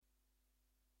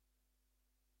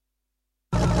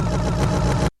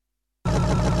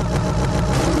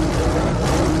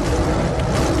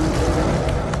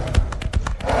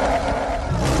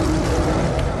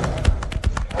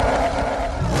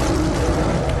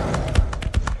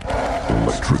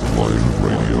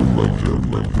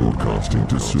Broadcasting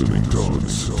to Swimming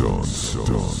Dance.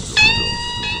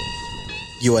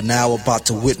 You are now about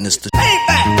to witness the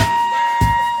Payback.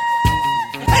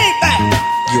 Payback.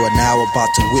 You are now about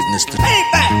to witness the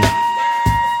Payback.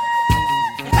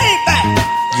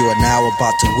 Payback. You are now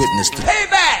about to witness the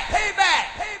Payback. Payback.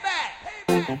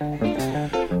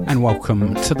 Payback. And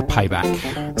welcome to the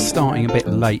Payback. Starting a bit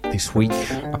late this week.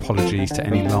 Apologies to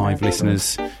any live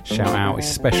listeners. Shout out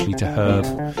especially to Herb.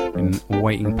 Been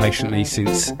waiting patiently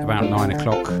since about 9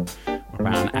 o'clock. We're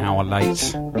about an hour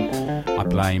late. I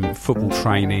blame football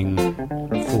training,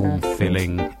 form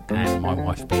filling, and my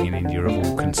wife being in India have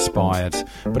all conspired.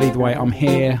 But either way, I'm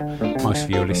here. Most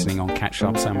of you are listening on catch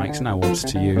up, so it makes no odds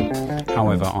to you.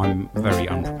 However, I'm very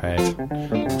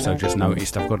unprepared. Also just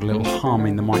noticed I've got a little hum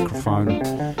in the microphone.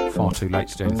 Far too late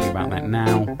to do anything about that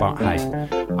now, but hey,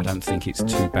 I don't think it's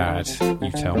too bad.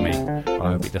 You tell me.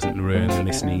 I hope it doesn't ruin the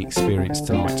listening experience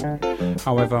tonight.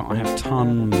 However, I have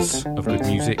tons of good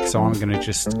music, so I'm going to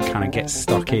just kind of get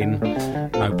stuck in.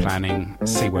 No planning,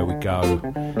 see where we go,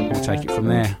 and we'll take it from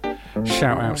there.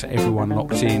 Shout out to everyone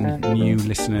locked in, new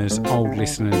listeners, old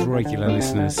listeners, regular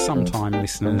listeners, sometime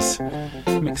listeners,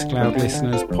 Mixcloud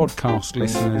listeners, podcast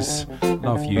listeners.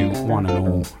 Love you, one and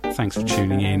all. Thanks for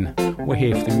tuning in. We're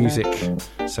here for the music,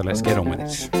 so let's get on with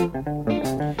it.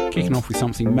 Kicking off with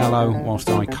something mellow whilst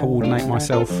I coordinate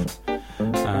myself.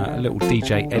 A little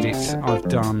DJ edit I've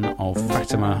done of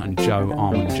Fatima and Joe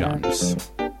Armand-Jones.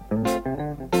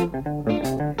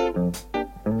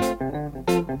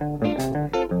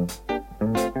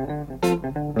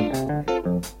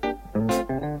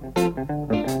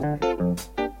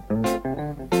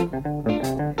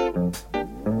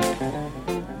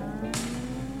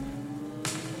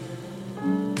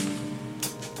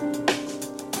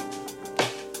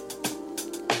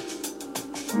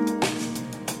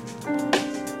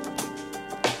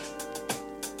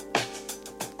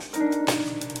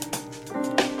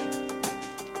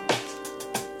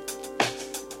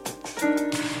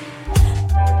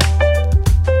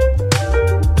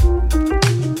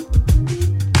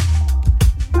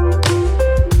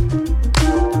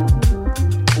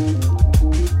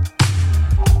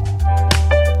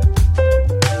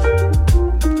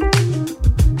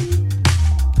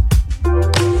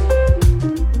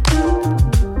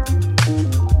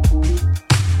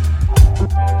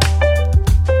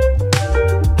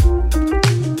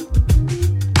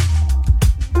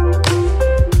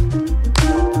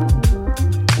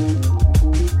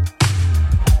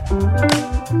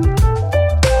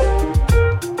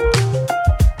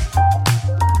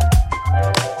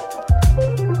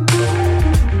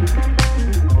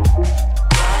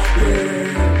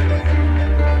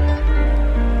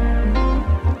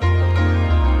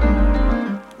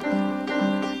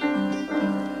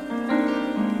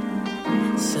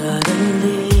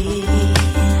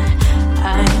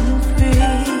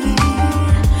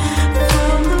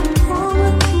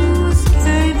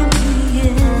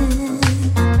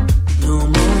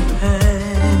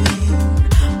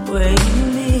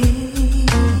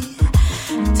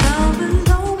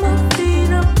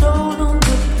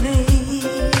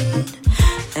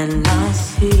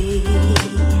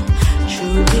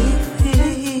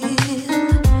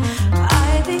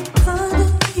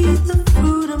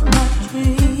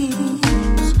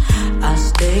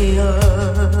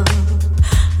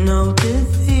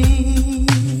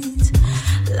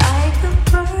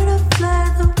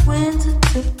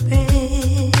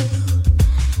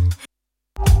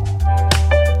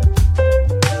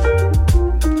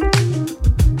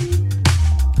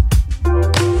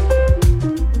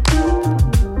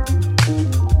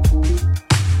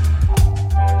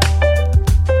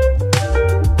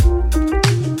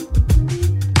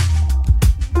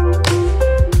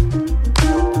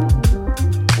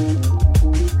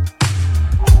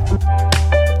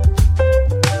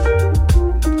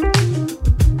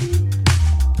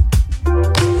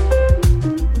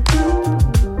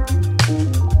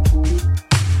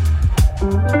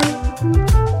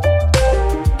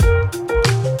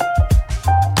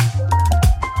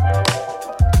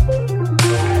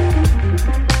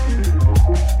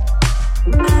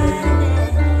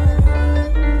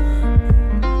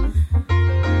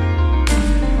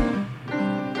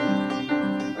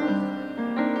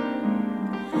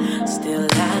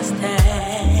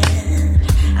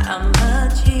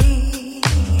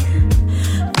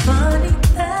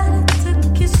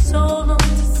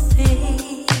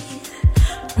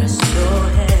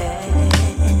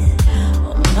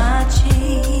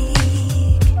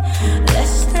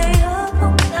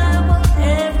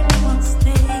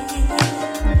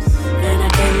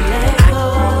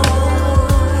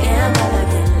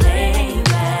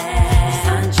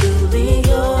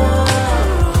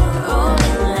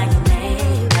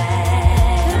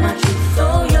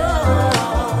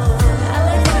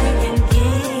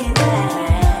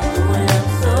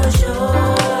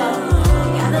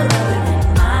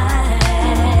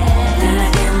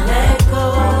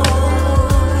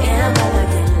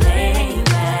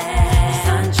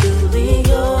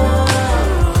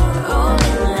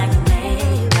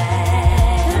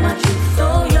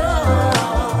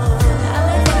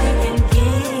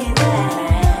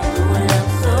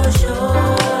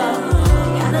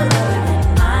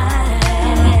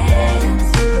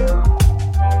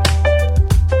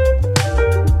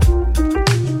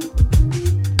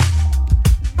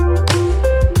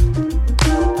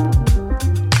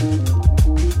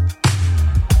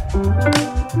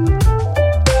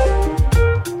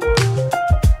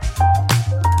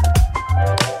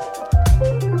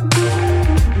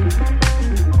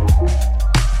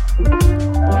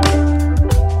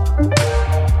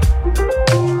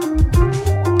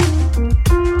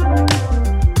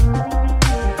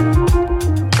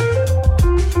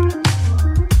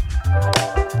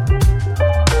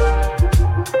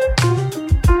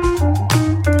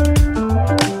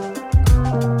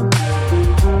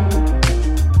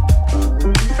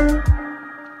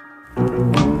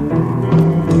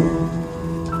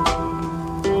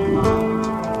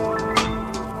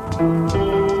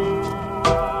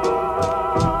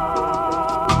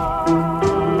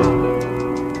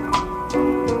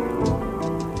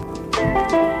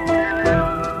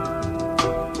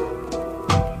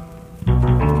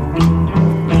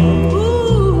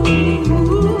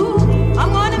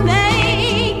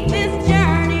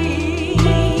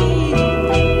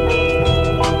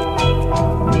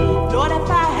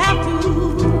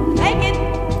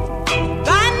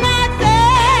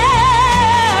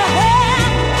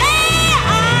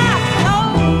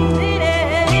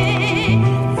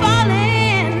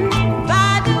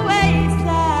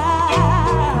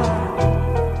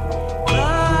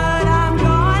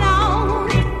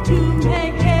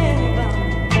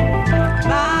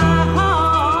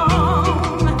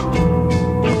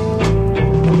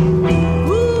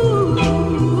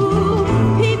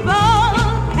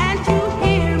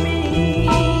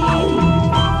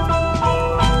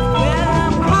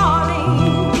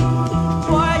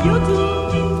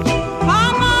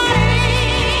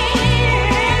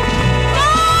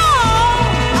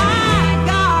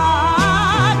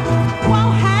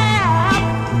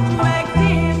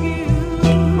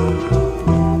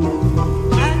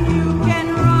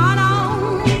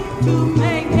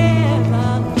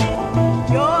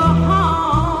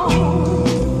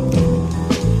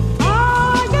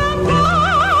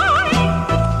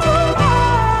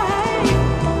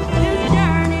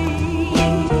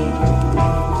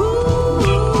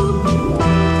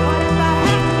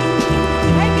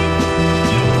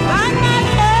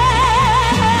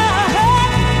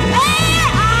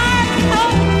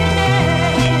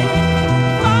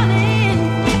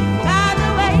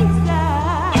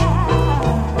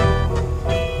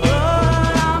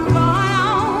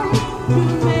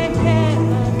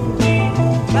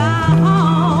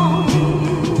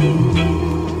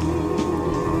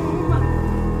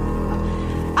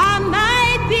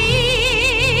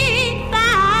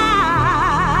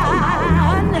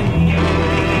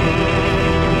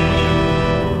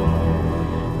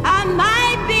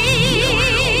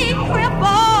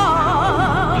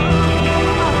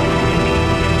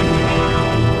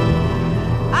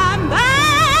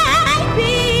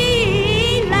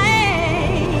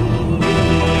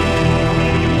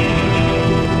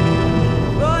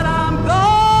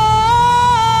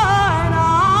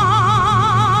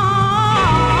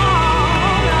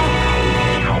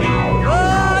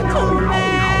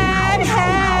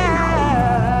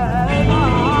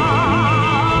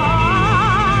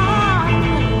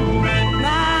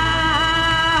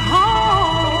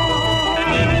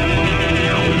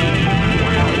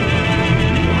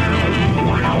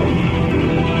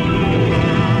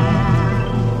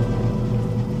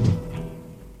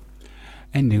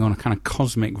 kind of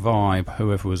cosmic vibe.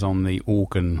 Whoever was on the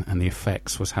organ and the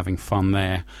effects was having fun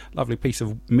there. Lovely piece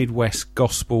of Midwest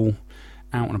gospel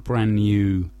out on a brand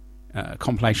new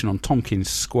compilation on Tompkins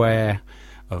Square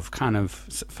of kind of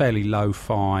fairly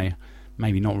lo-fi,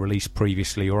 maybe not released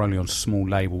previously or only on small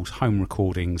labels, home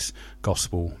recordings,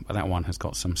 gospel, but that one has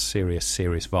got some serious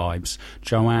vibes.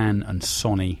 Joanne and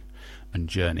Sonny and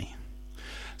Journey.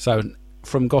 So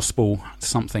from gospel,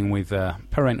 something with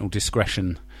parental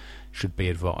discretion should be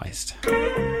advised.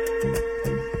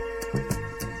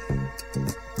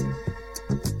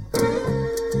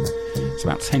 It's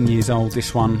about 10 years old,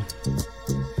 this one.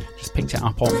 Just picked it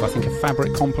up off, I think, a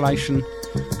Fabric compilation.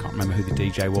 Can't remember who the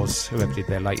DJ was, whoever did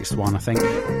their latest one, I think.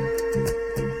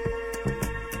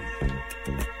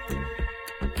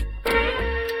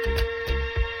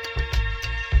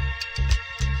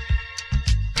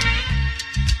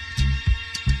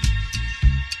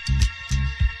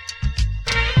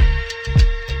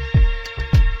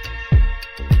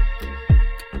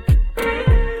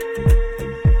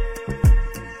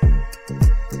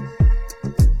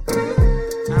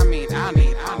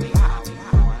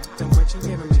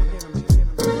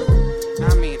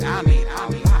 I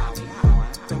need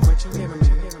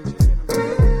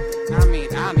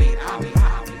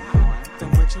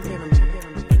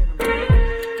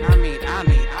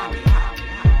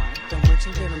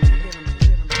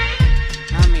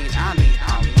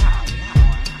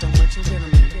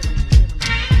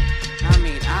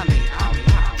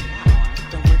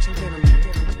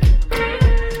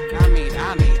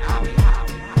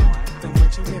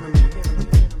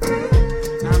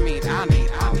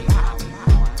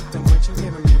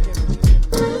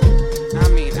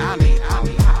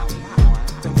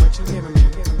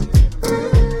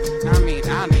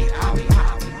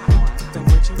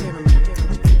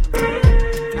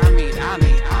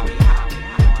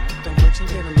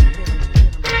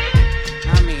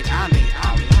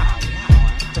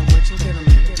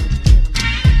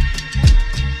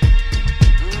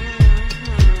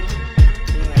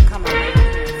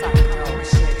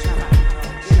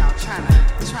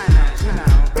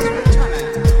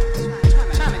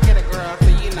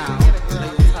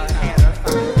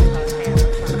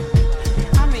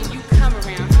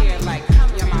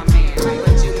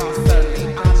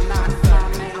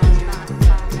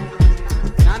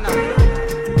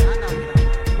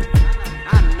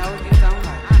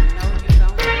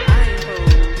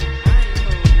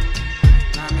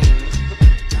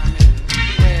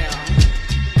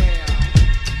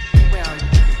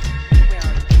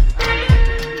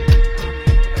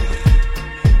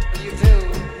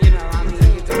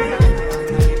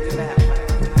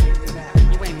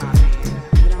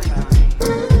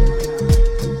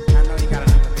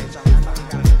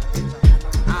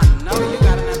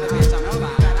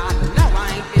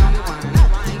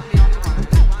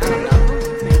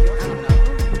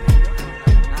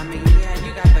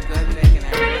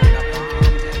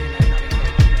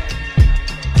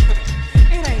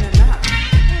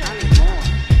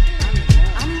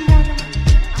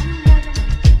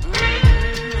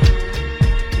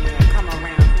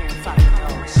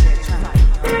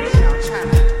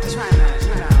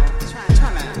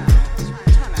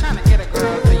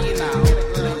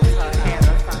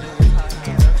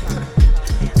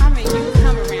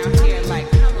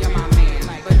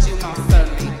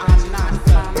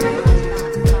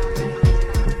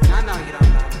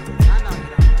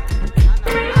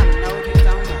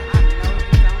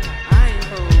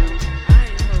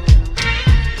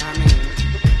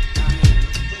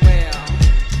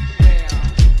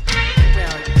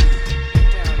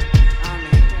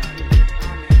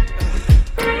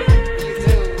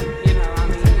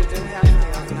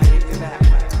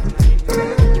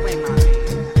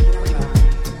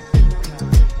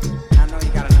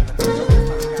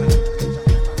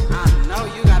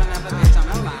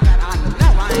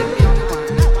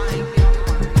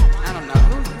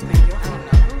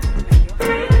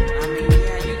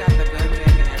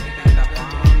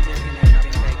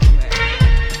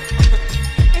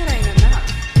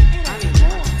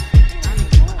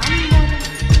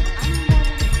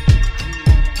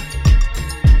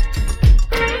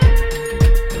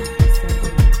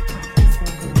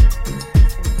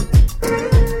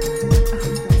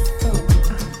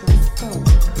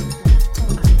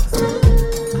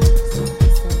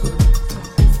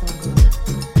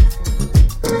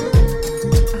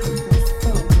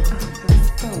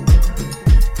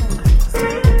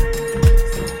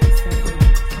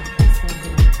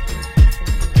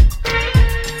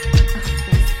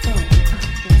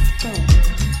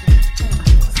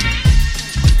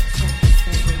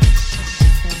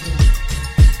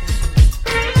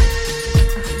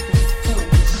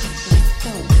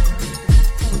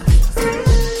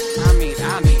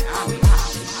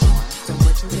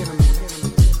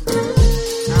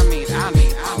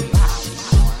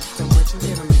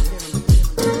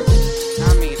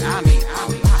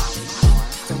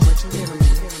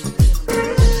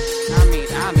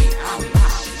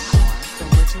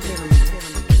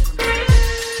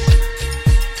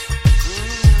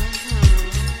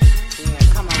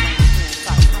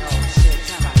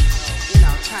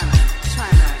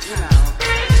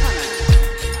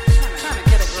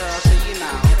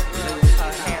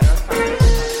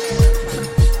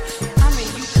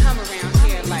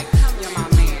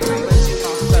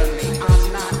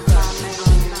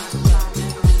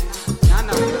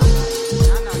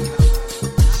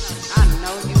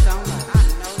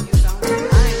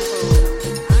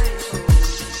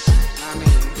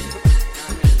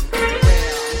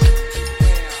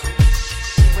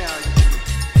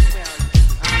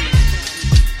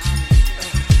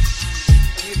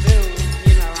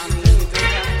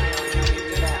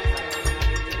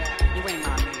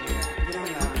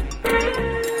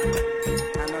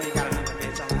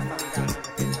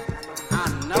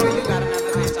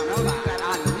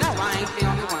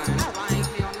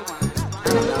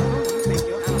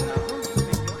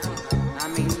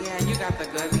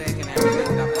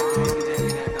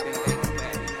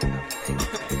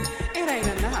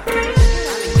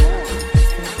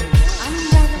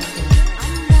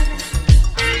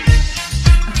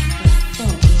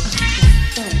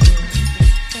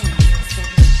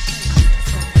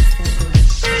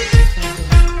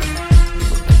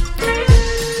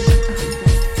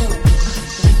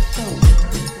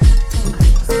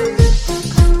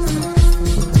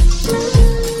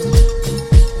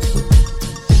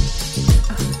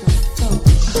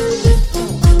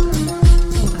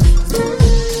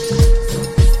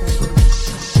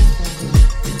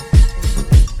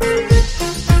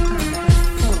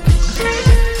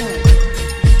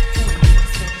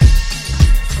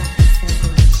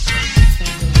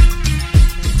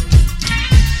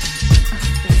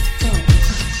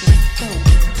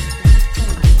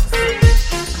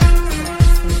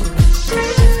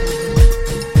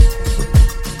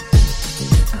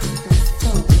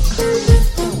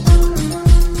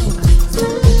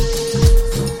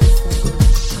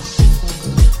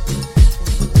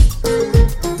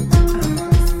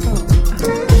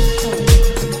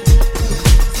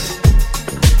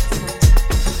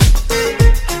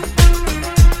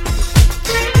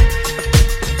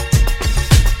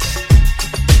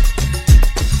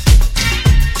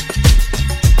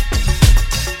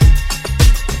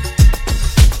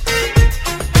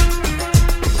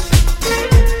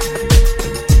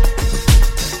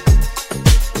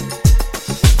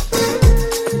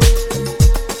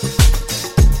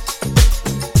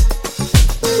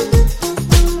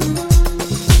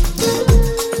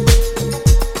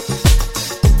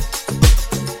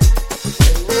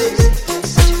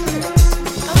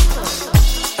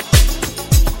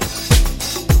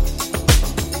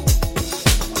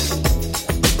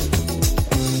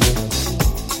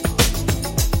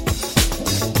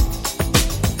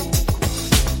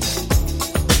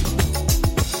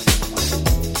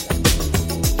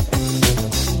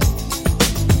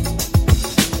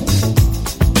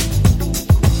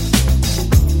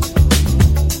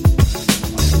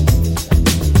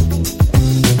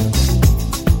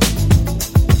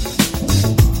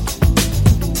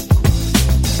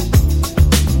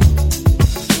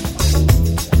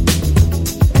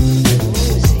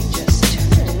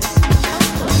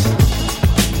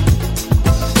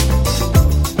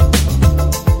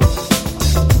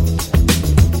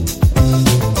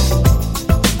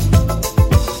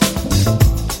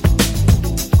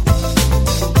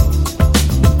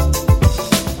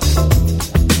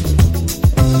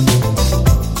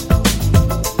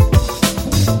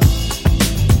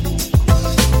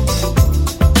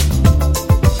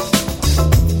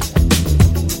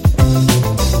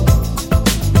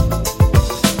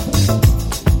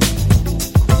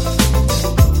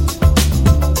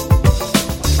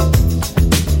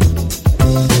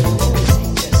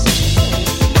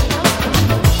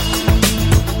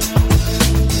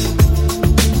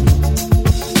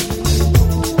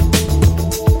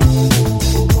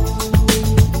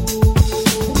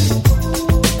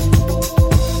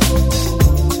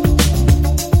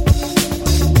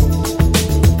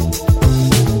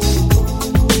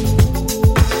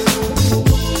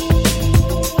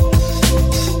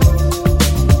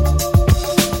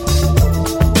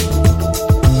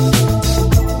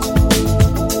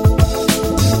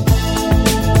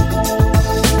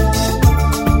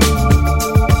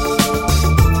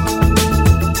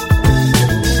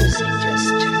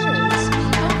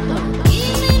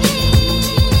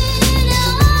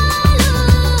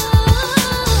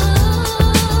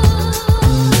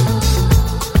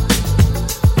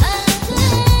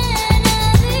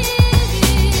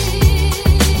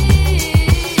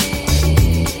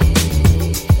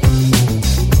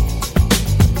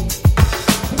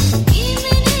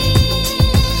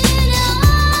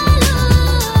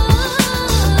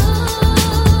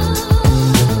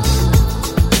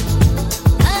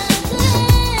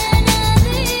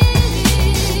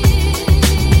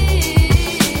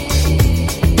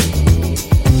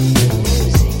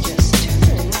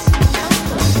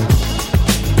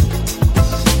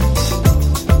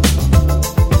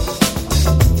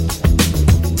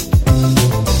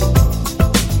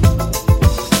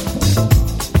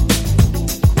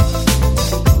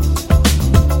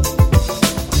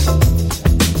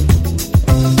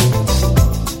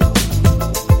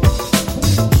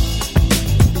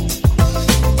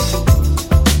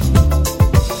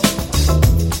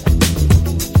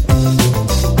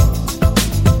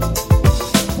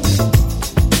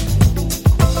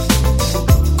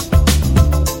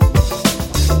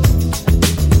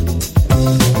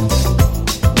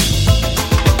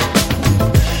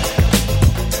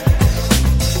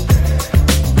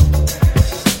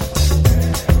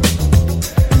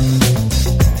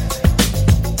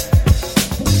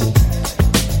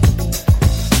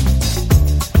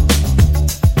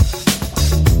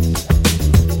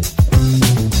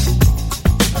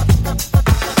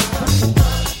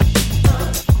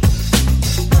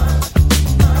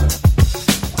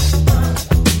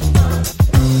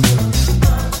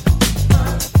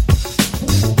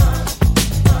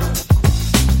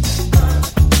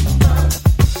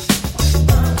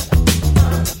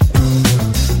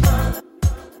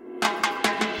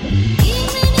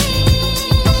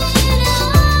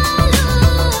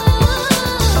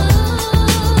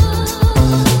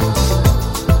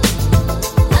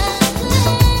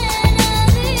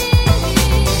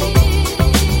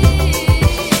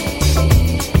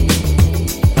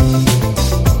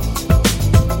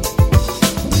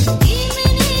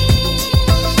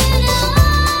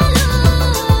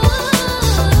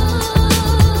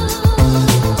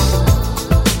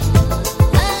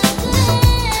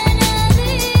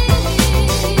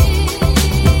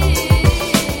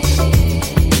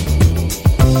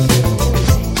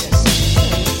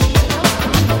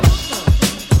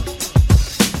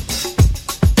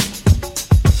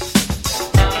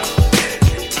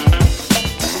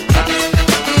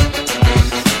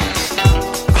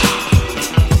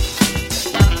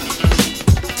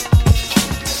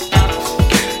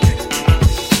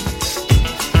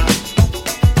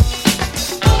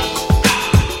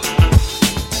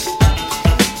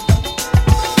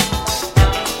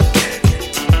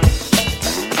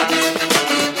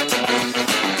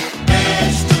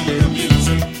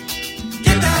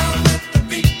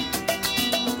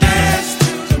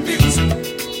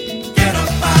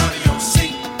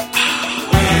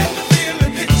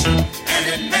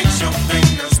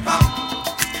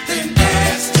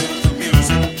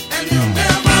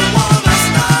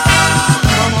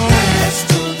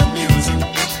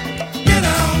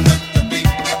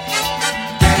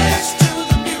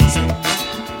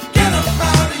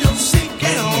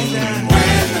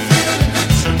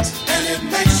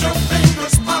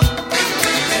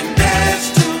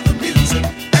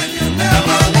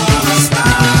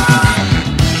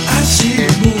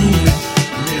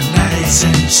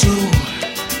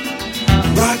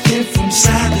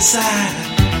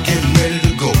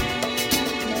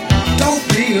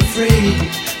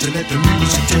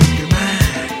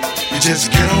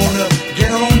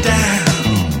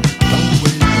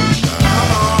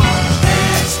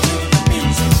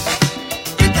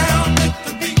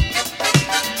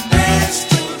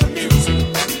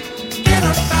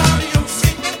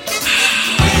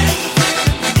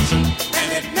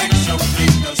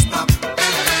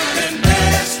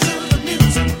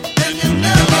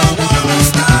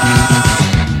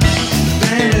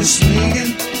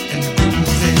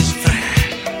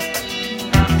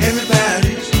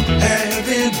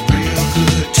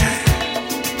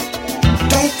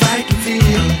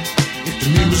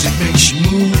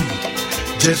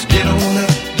Just get on up,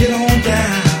 get on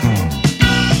down.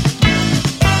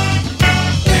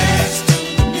 Dance to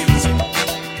the music,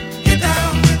 get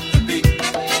down with the beat.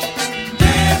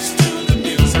 Dance to the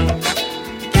music,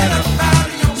 get up out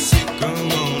of your seat.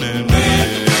 Come on and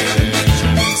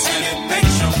dance, and it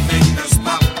makes your fingers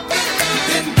pop.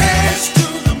 Then dance to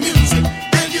the music,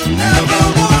 and you'll never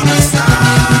wanna stop.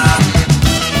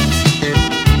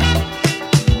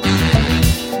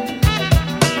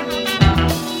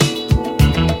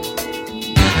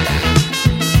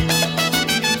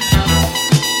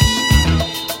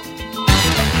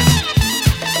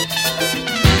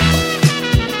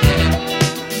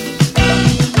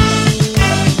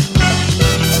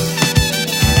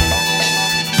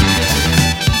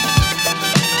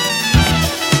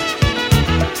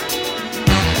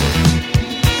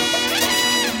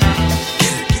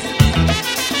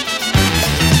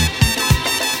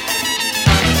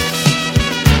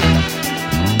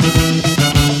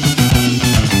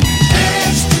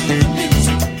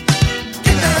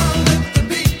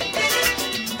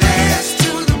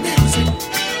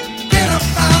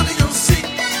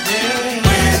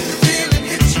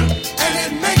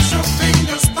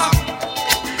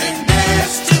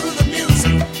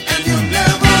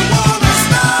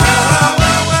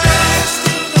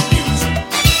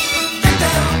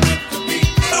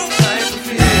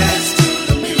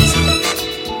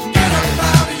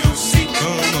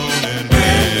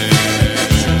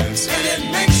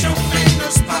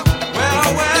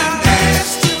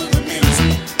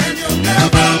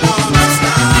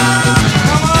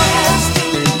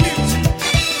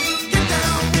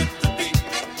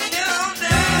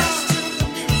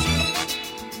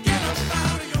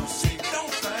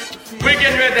 We're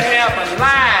getting ready to have a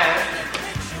live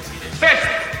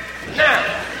session. Now,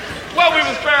 what we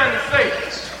was trying to say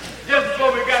just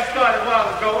before we got started a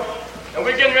while ago, and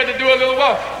we're getting ready to do a little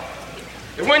walk.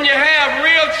 And when you have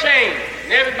real change,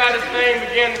 and everybody's thing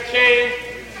begins to change,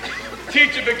 the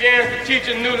teacher begins to teach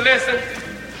a new lesson,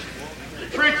 the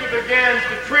preacher begins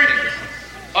to preach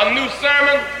a new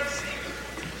sermon,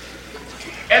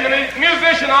 and the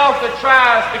musician also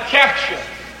tries to capture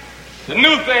the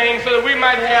new thing so that we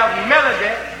might have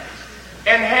melody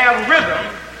and have rhythm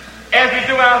as we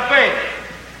do our thing.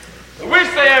 We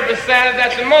say every Saturday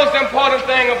that the most important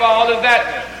thing of all is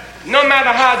that no matter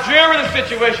how dreary the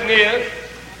situation is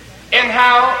and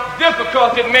how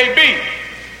difficult it may be,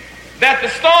 that the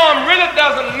storm really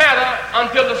doesn't matter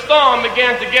until the storm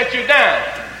begins to get you down.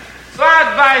 So I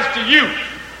advise to you,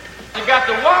 you got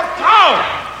to walk tall,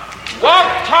 walk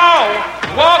tall,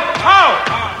 walk tall.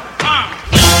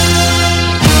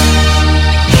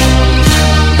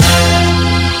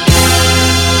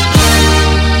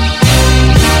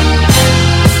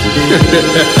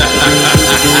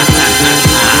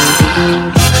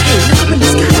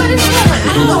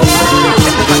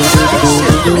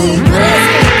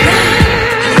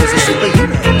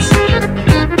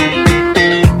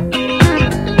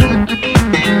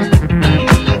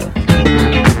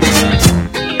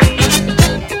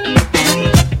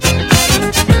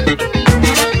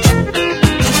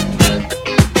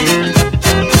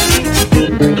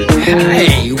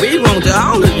 Hey, we want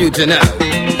all of you to know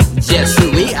just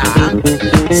who we are.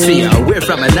 See, we're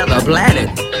from another planet.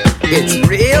 It's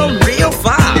real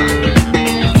far.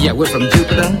 Yeah, we're from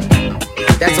Jupiter.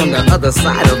 That's on the other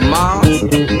side of Mars.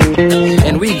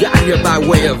 And we got here by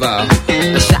way of a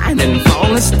shining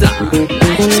falling star.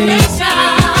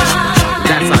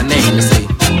 That's our name, you see.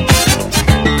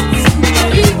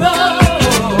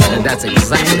 And that's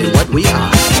exactly what we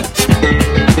are.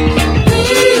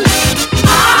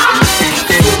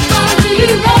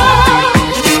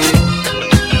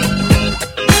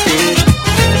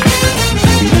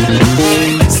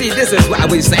 This is why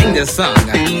we sang this song.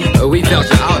 We felt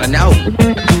you ought to know.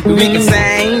 We can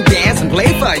sing, dance, and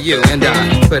play for you, and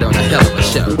put on a hell of a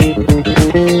show.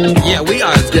 Yeah, we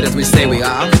are as good as we say we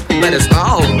are, but it's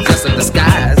all just a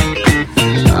disguise.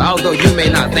 Although you may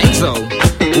not think so,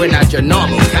 we're not your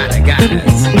normal kind of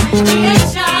guys.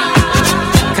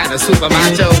 Kind of super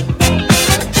macho.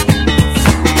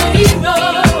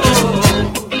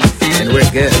 And we're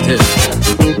good too.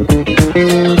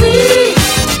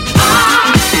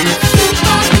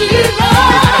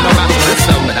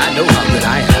 But I know how good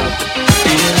I am.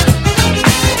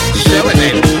 Show it,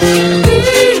 baby.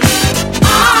 We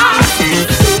are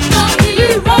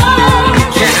superheroes.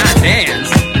 Can I dance?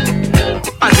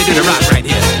 Why don't we do the rock right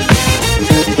here?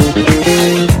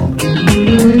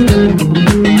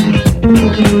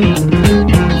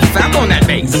 Fap on that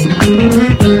bass.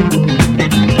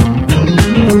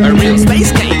 A real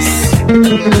space case.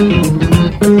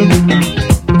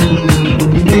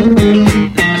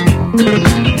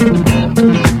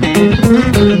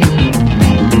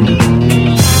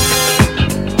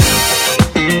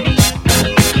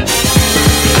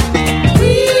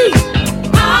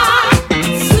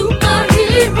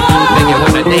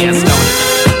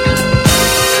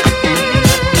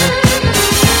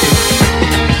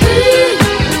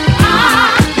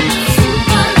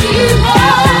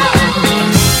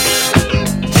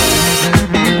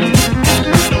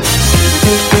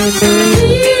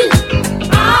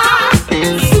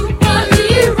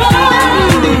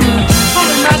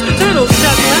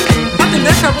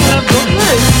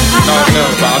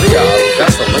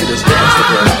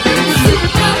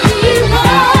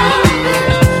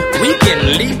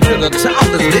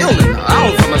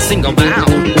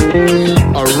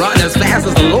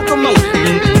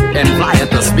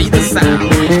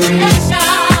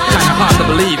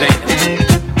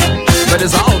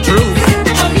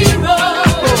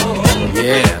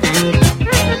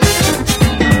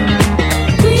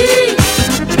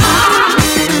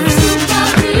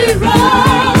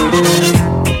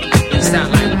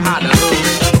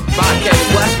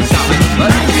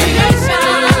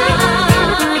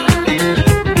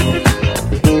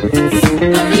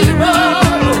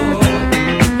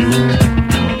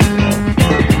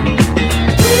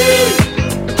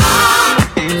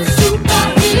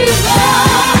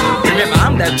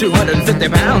 a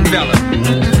 250-pound fella.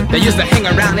 They used to hang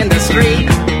around in the street,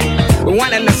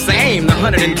 one and the same, the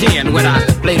 110 when I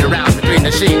played around between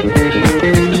the sheep. Yeah,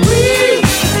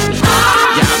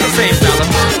 I'm the same fella,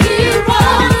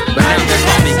 but now they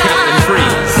call me Captain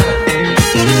Freeze.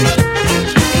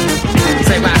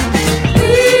 Say what?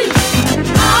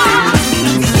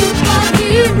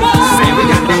 Say we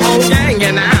got the whole gang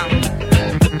here now.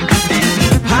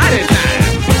 Party time.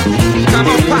 Come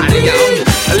on, party, y'all.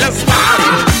 Let's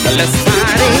party. Let's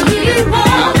party.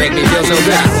 Oh, make me feel so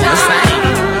good. I wanna sing.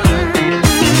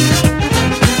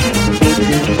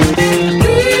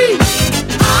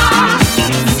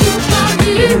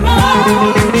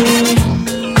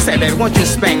 Say, baby, won't you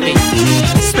spank me?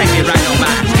 Spank me right on my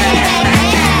ass.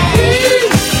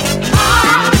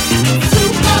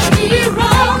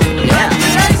 Yeah.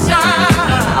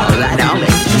 All right, on me.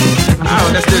 Oh,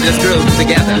 let's do this groove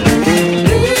together.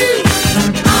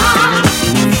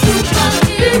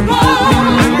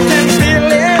 Can you feel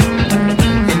it?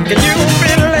 Can you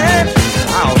feel it?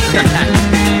 Oh,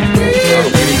 oh,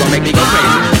 baby, you gonna make me go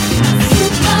crazy.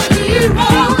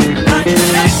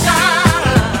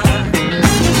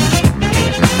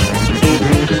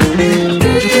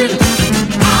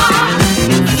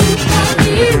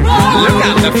 Look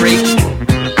out, the freak.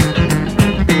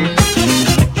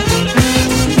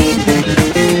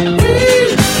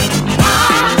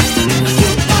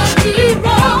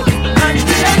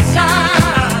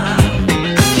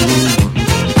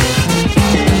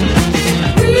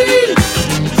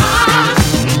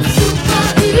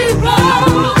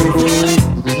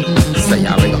 So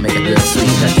y'all ain't gonna make it real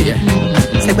sweet, that you?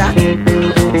 Say bye.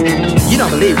 You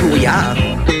don't believe who we are.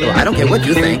 Well, I don't care what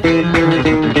you think.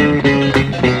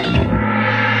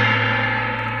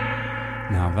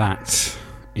 Now that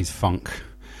is Fonque.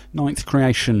 Ninth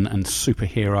Creation and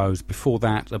Superheroes. Before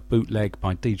that, a bootleg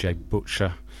by DJ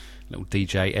Butcher. Little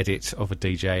DJ edit of a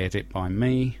DJ edit by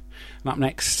me. And up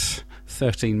next,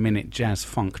 13-minute jazz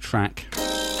funk track.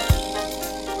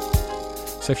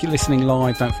 So if you're listening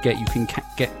live, don't forget you can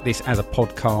get this as a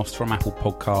podcast from Apple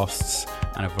Podcasts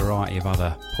and a variety of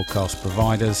other podcast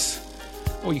providers.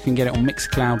 Or you can get it on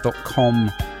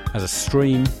mixcloud.com as a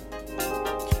stream.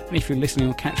 And if you're listening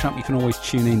on catch up, you can always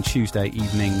tune in Tuesday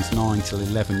evenings 9 till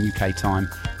 11 UK time,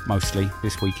 mostly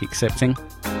this week excepting.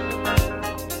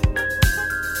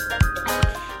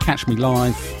 Catch me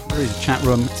live. There is a chat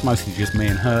room. It's mostly just me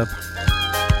and Herb.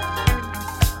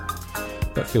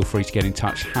 But feel free to get in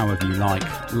touch however you like,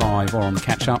 live or on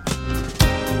catch up.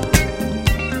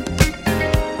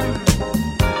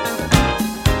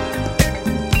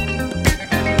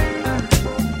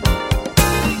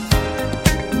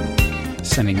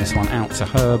 Sending this one out to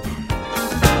Herb.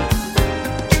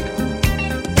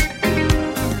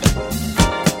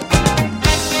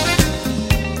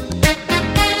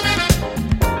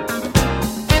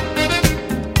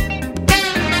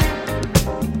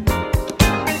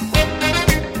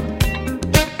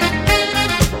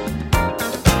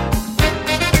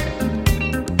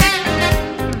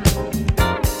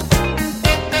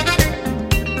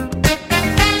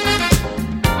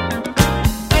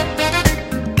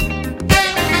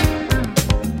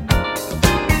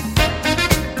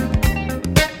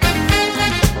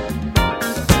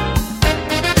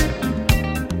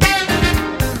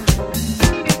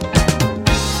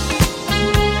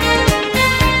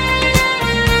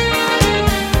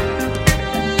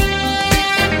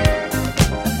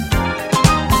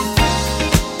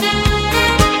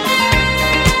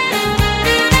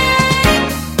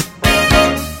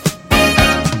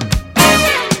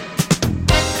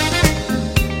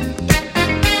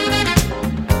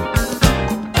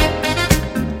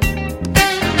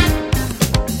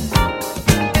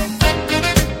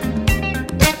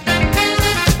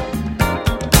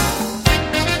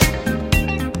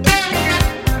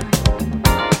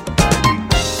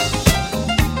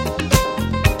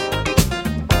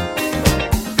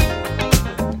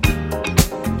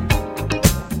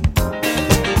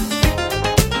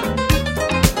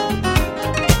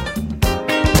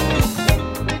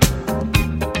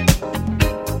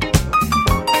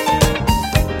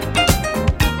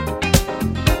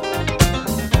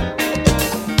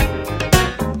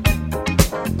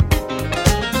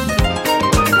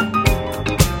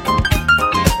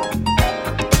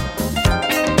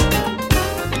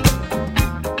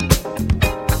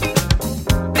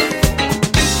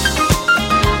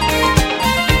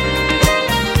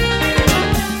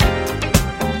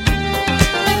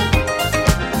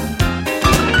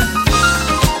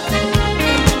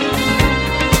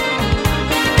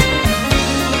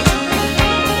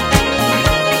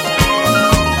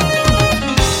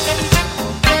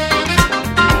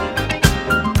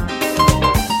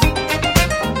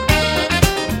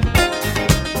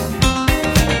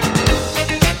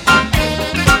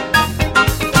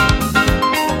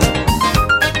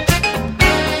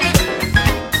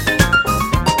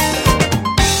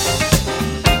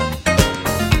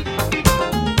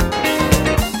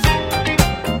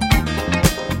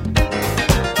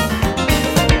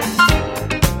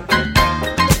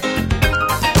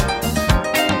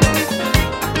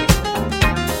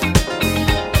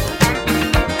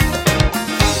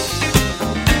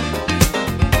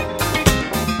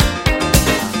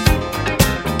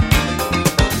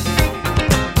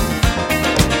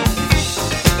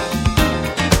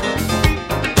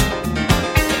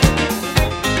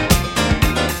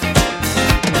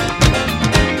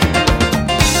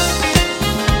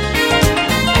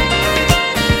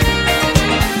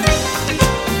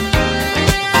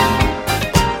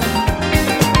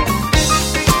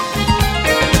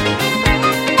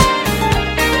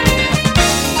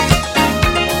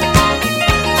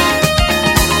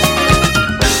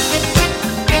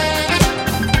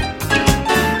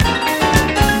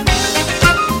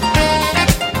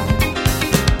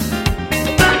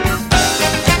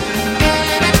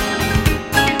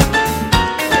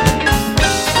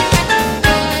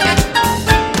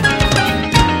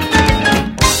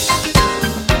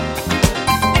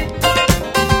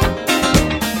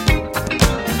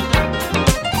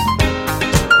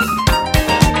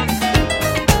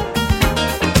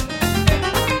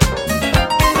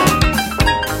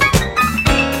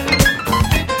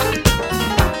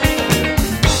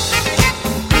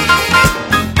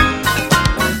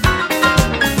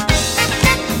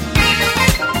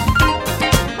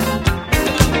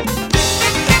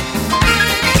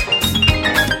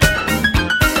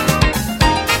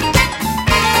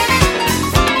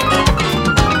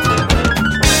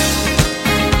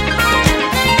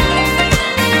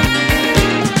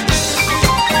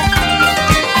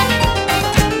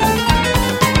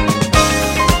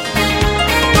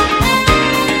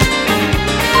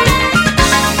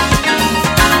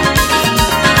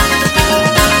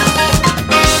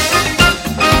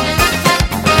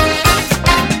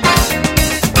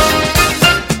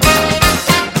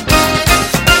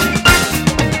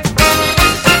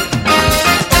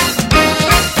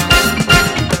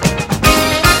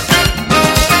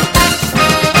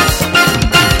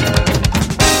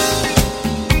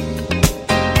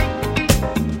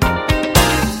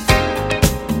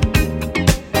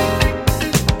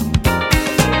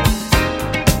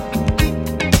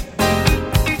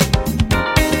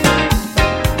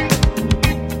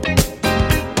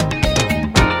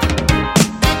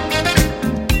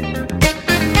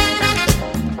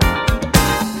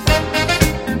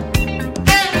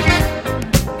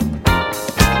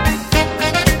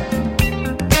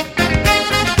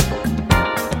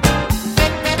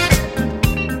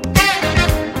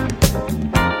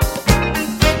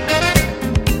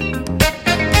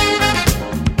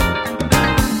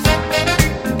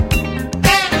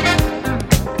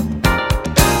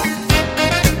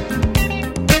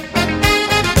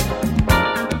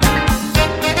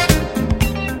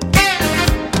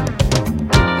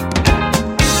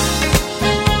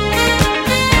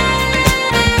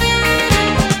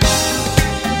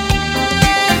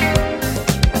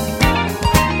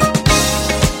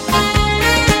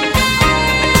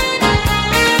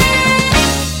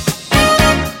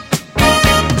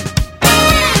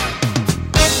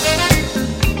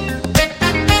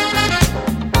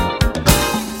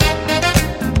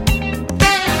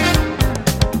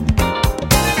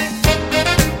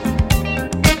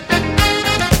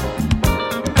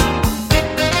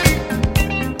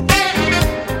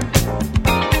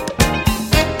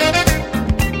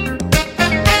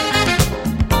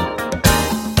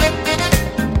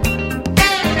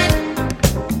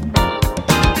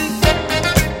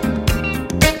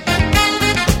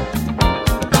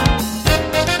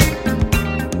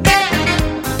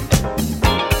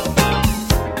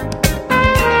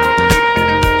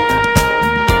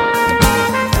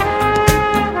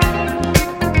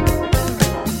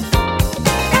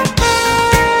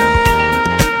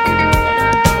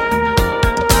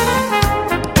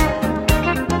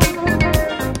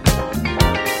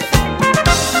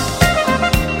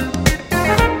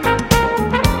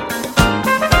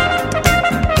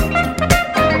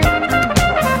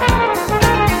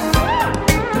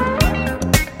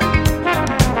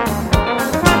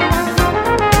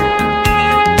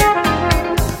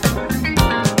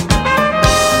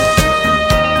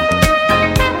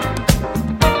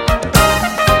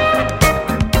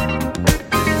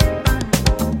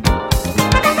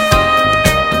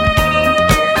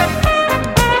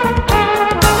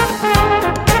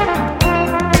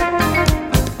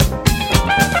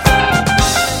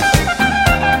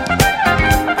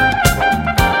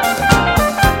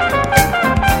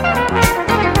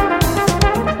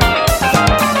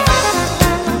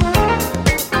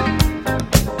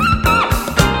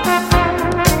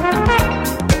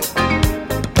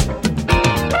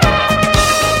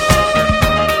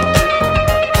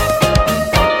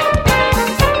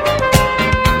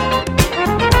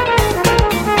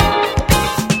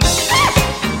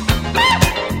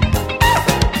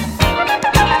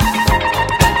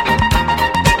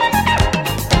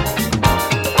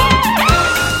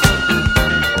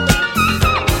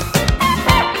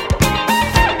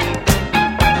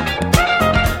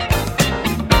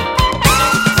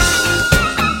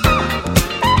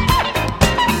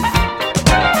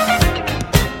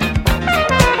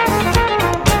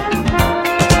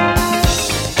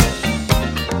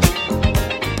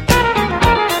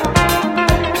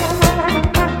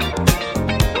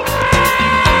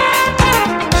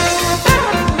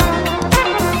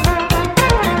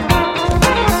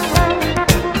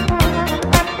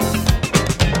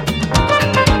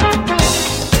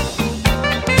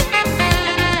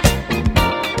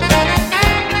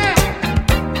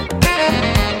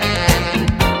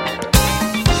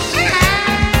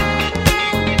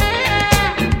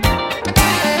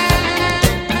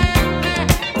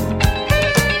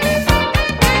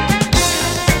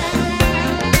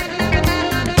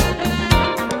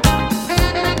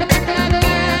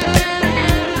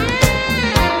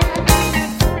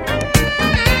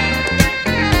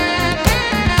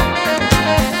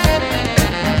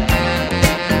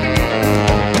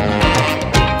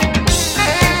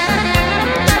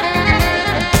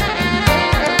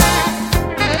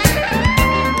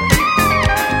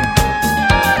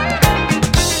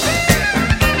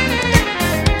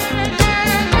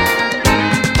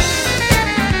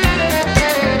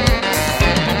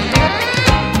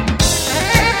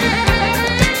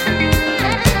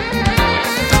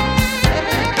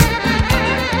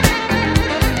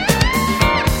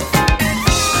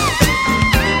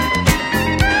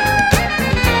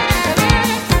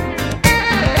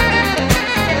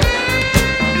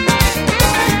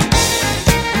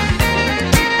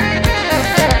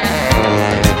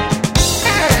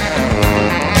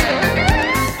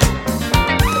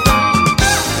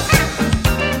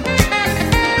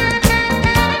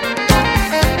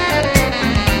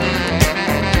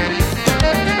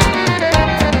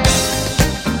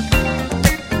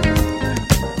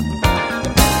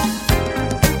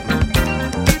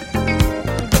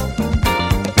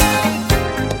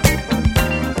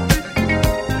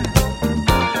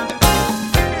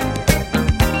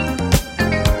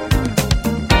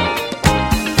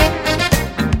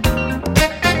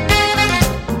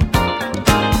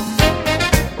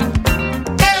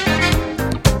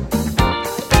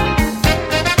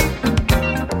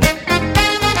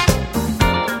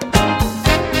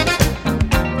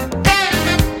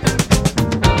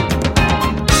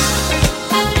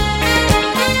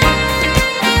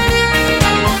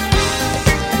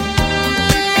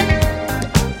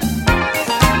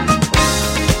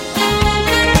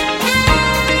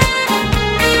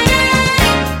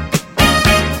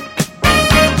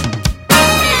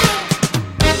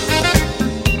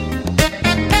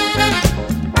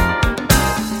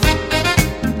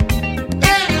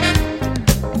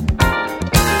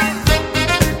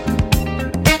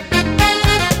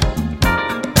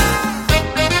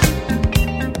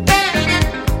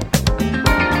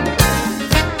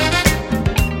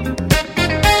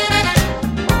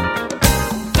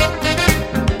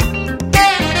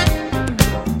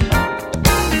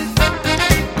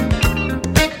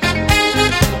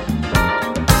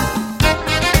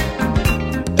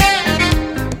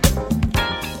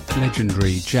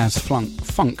 legendary jazz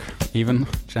funk, even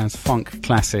jazz funk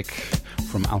classic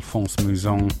from Alphonse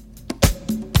Mouzon.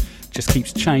 Just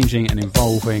keeps changing and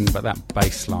evolving, but that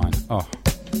bass line, oh.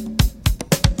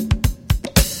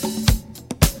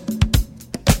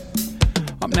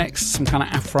 Up next, some kind of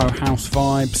Afro house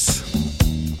vibes.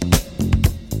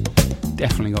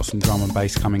 Definitely got some drum and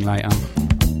bass coming later.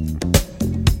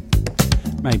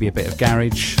 Maybe a bit of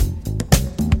garage.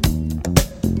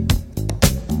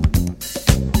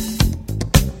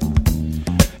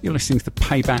 You're listening to the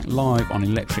Payback live on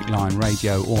Electric Lion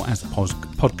Radio or as a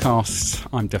podcast.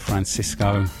 I'm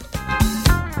DeFrancisco,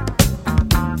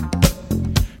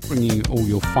 bringing you all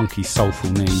your funky,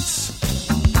 soulful needs.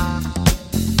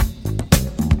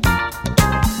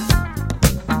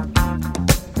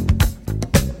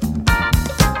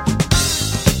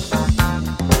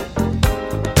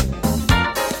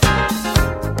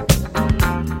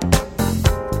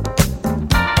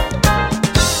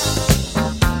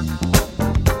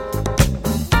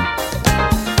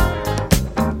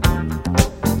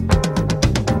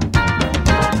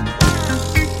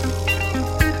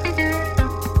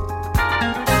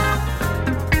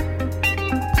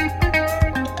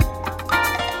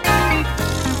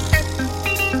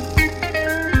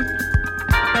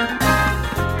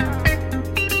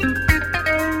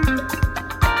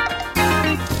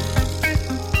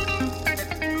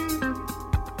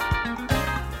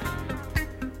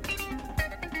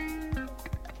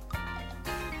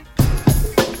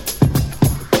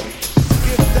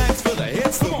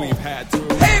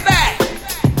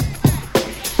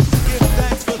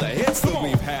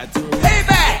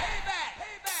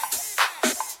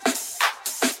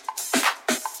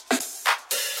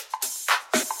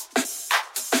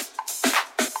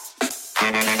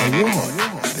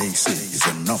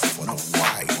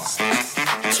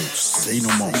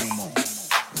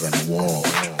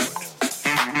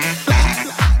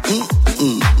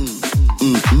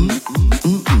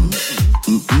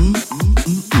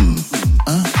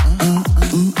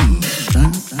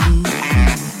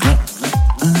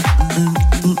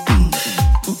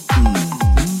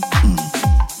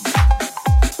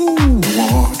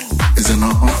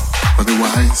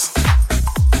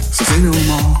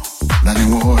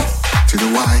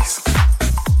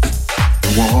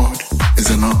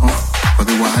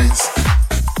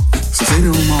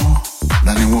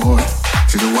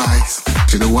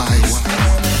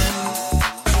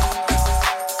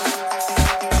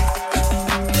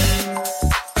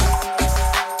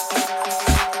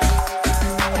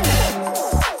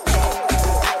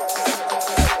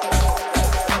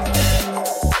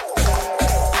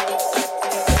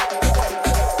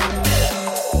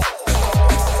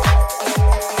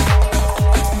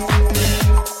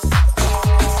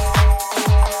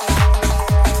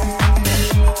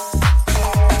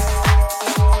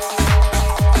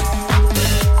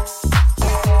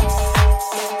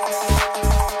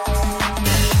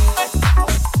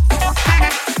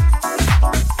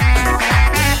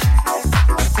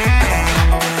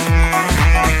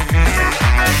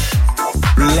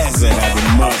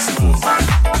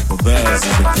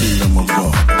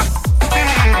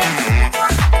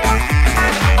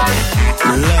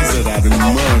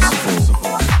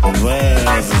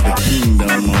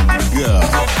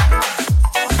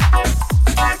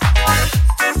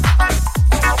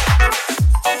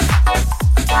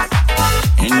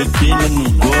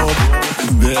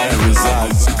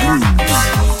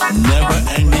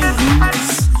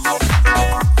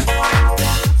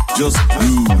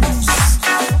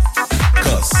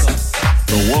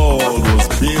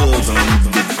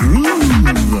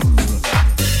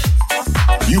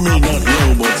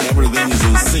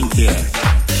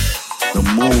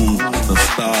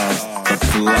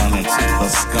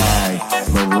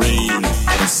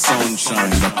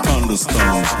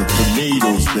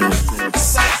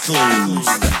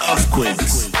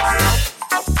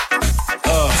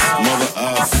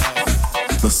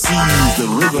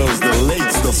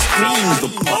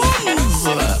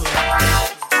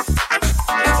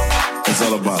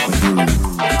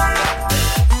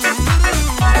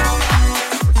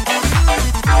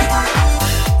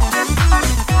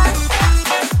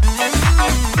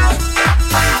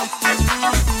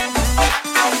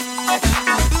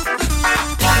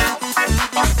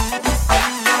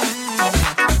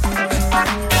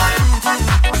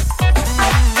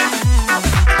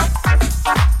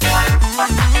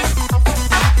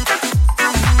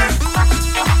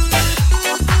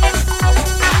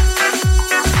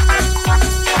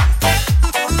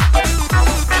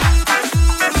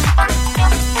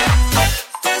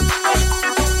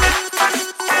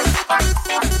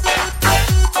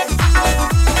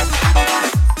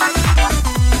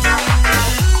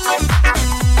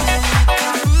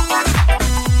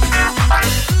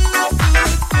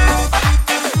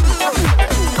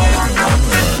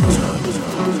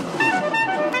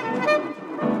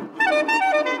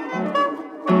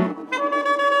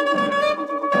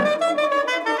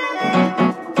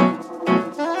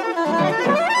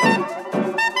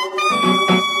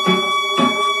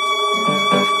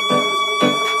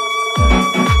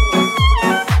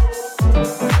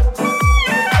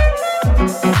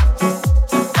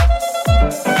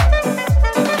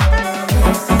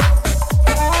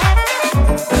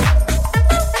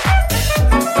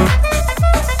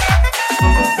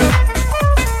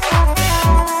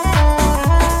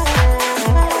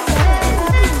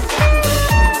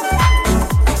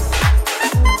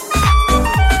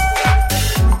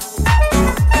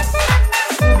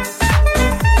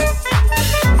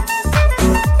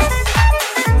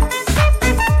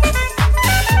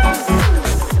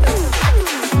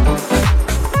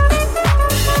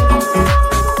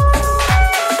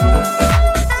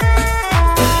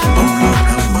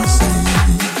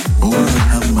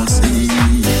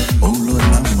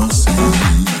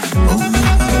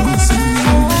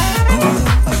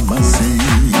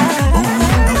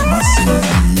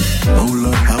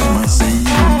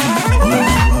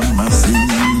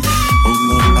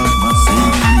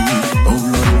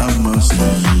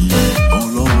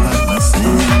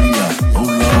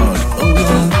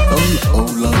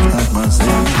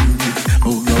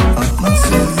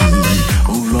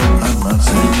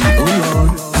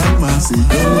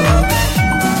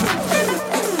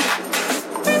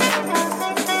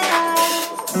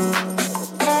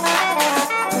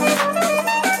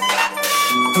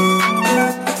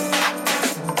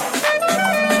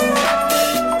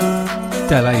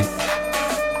 Dele,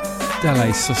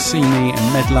 Sosimi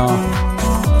and Medlar,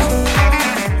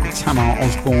 Tamar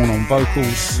Osborne on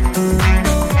vocals.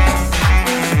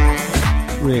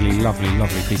 Really lovely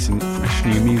piece of fresh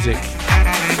new music.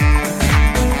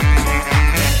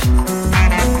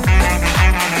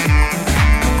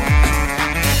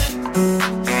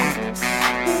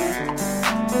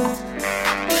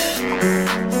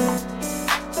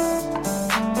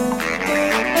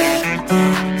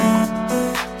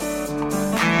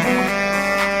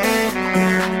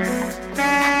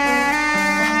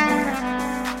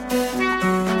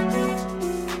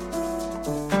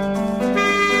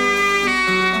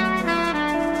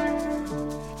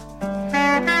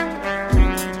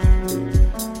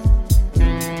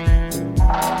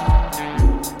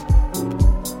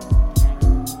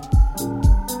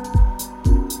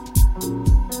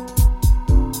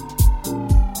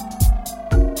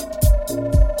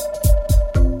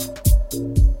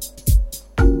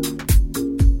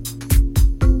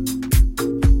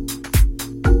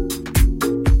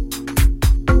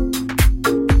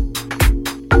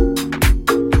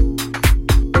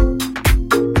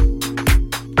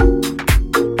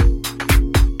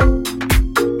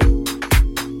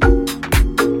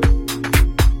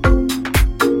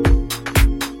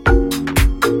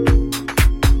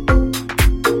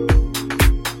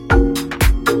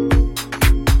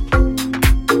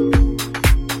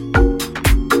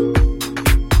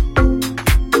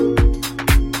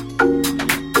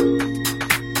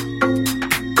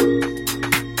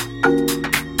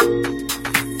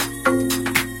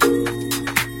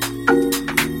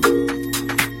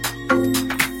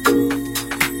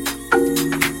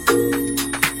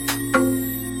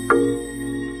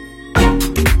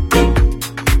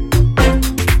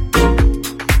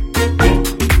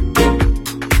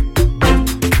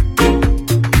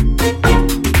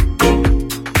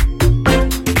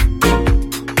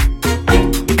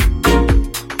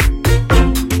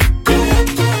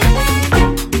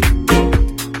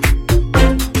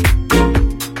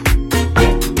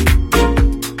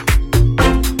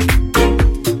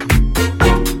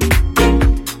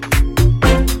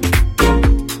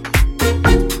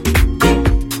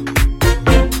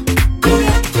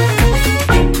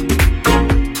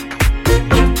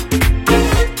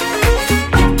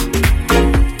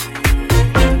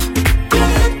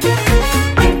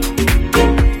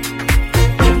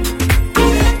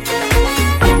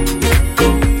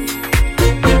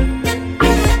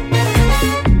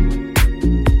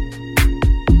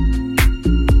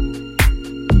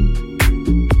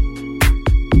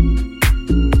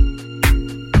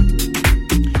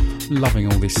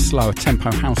 Loving all this slower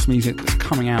tempo house music that's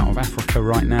coming out of Africa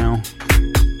right now.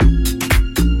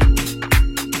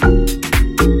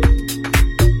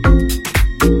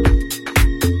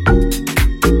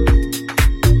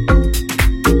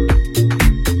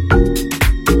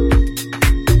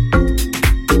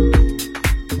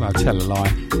 Well, I'll tell a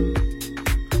lie.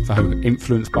 So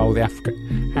influenced by all the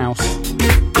African house.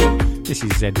 This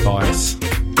is Zed Bias.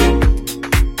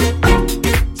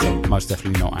 So most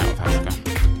definitely not out of Africa.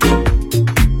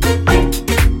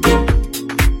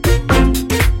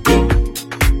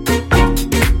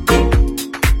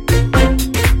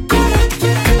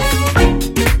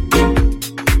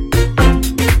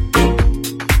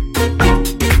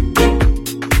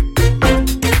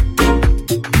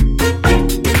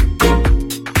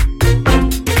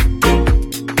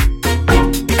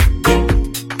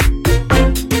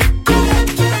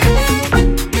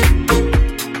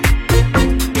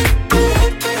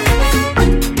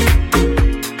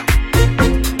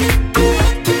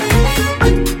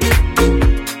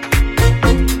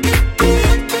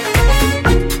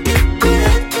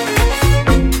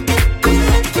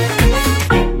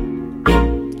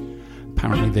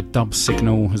 Dub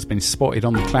signal has been spotted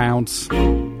on the clouds.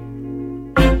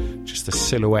 Just a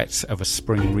silhouette of a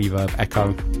spring reverb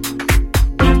echo.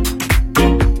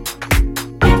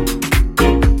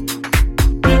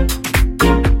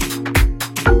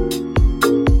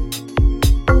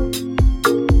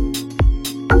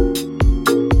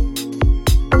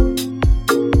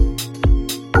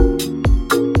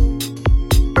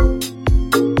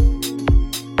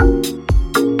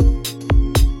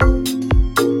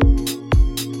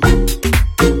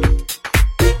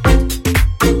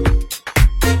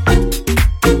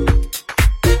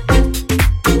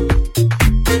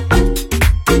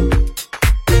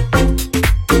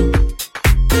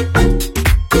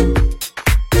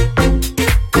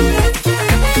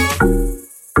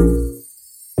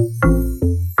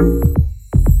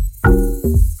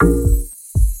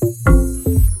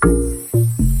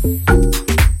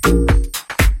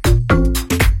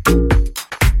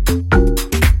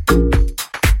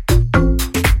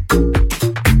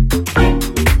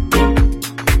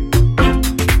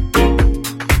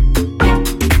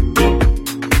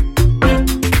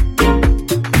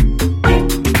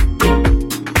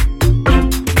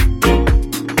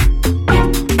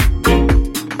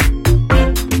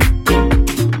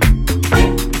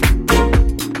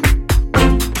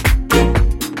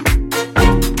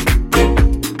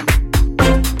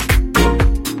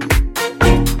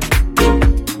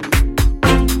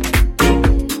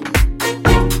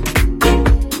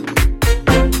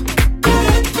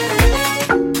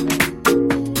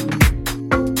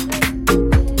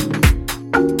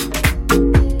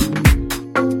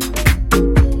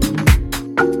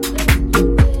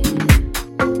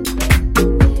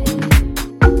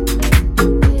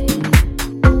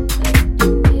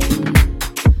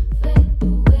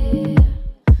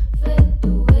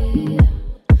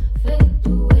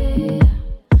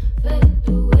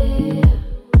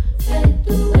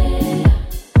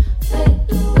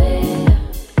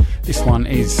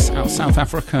 South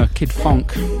Africa, Kid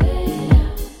Fonque.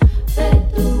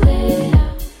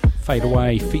 Fade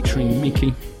Away featuring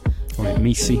Miki, or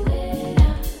Misi.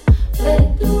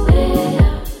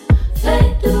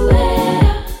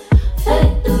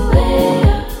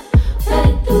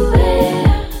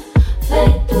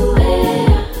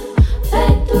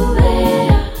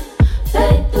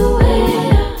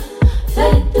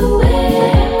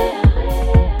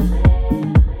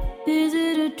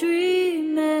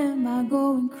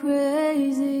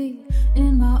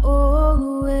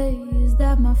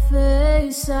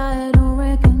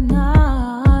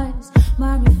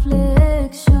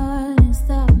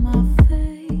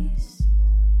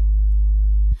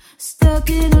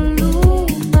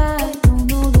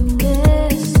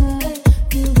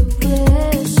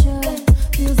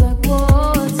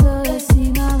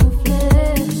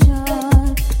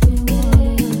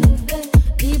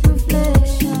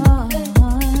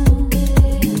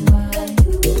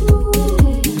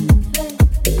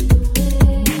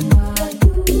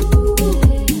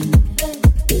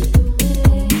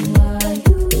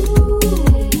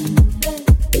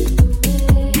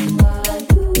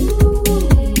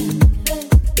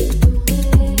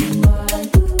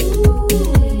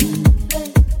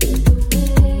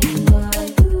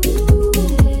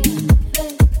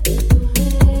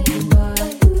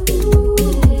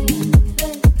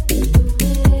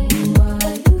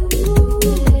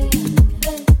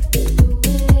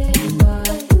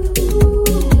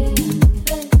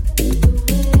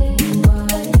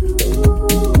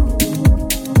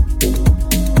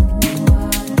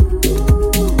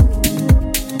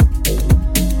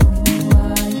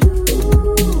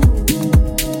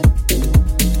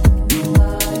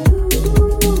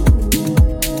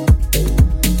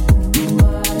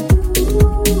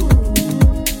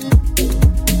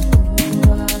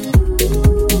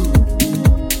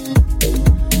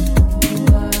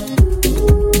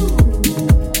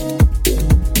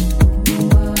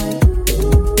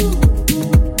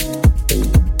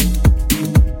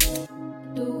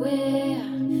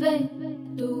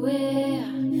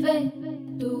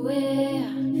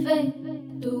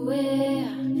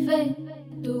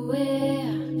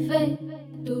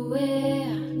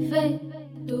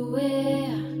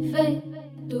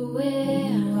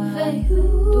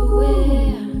 Ooh.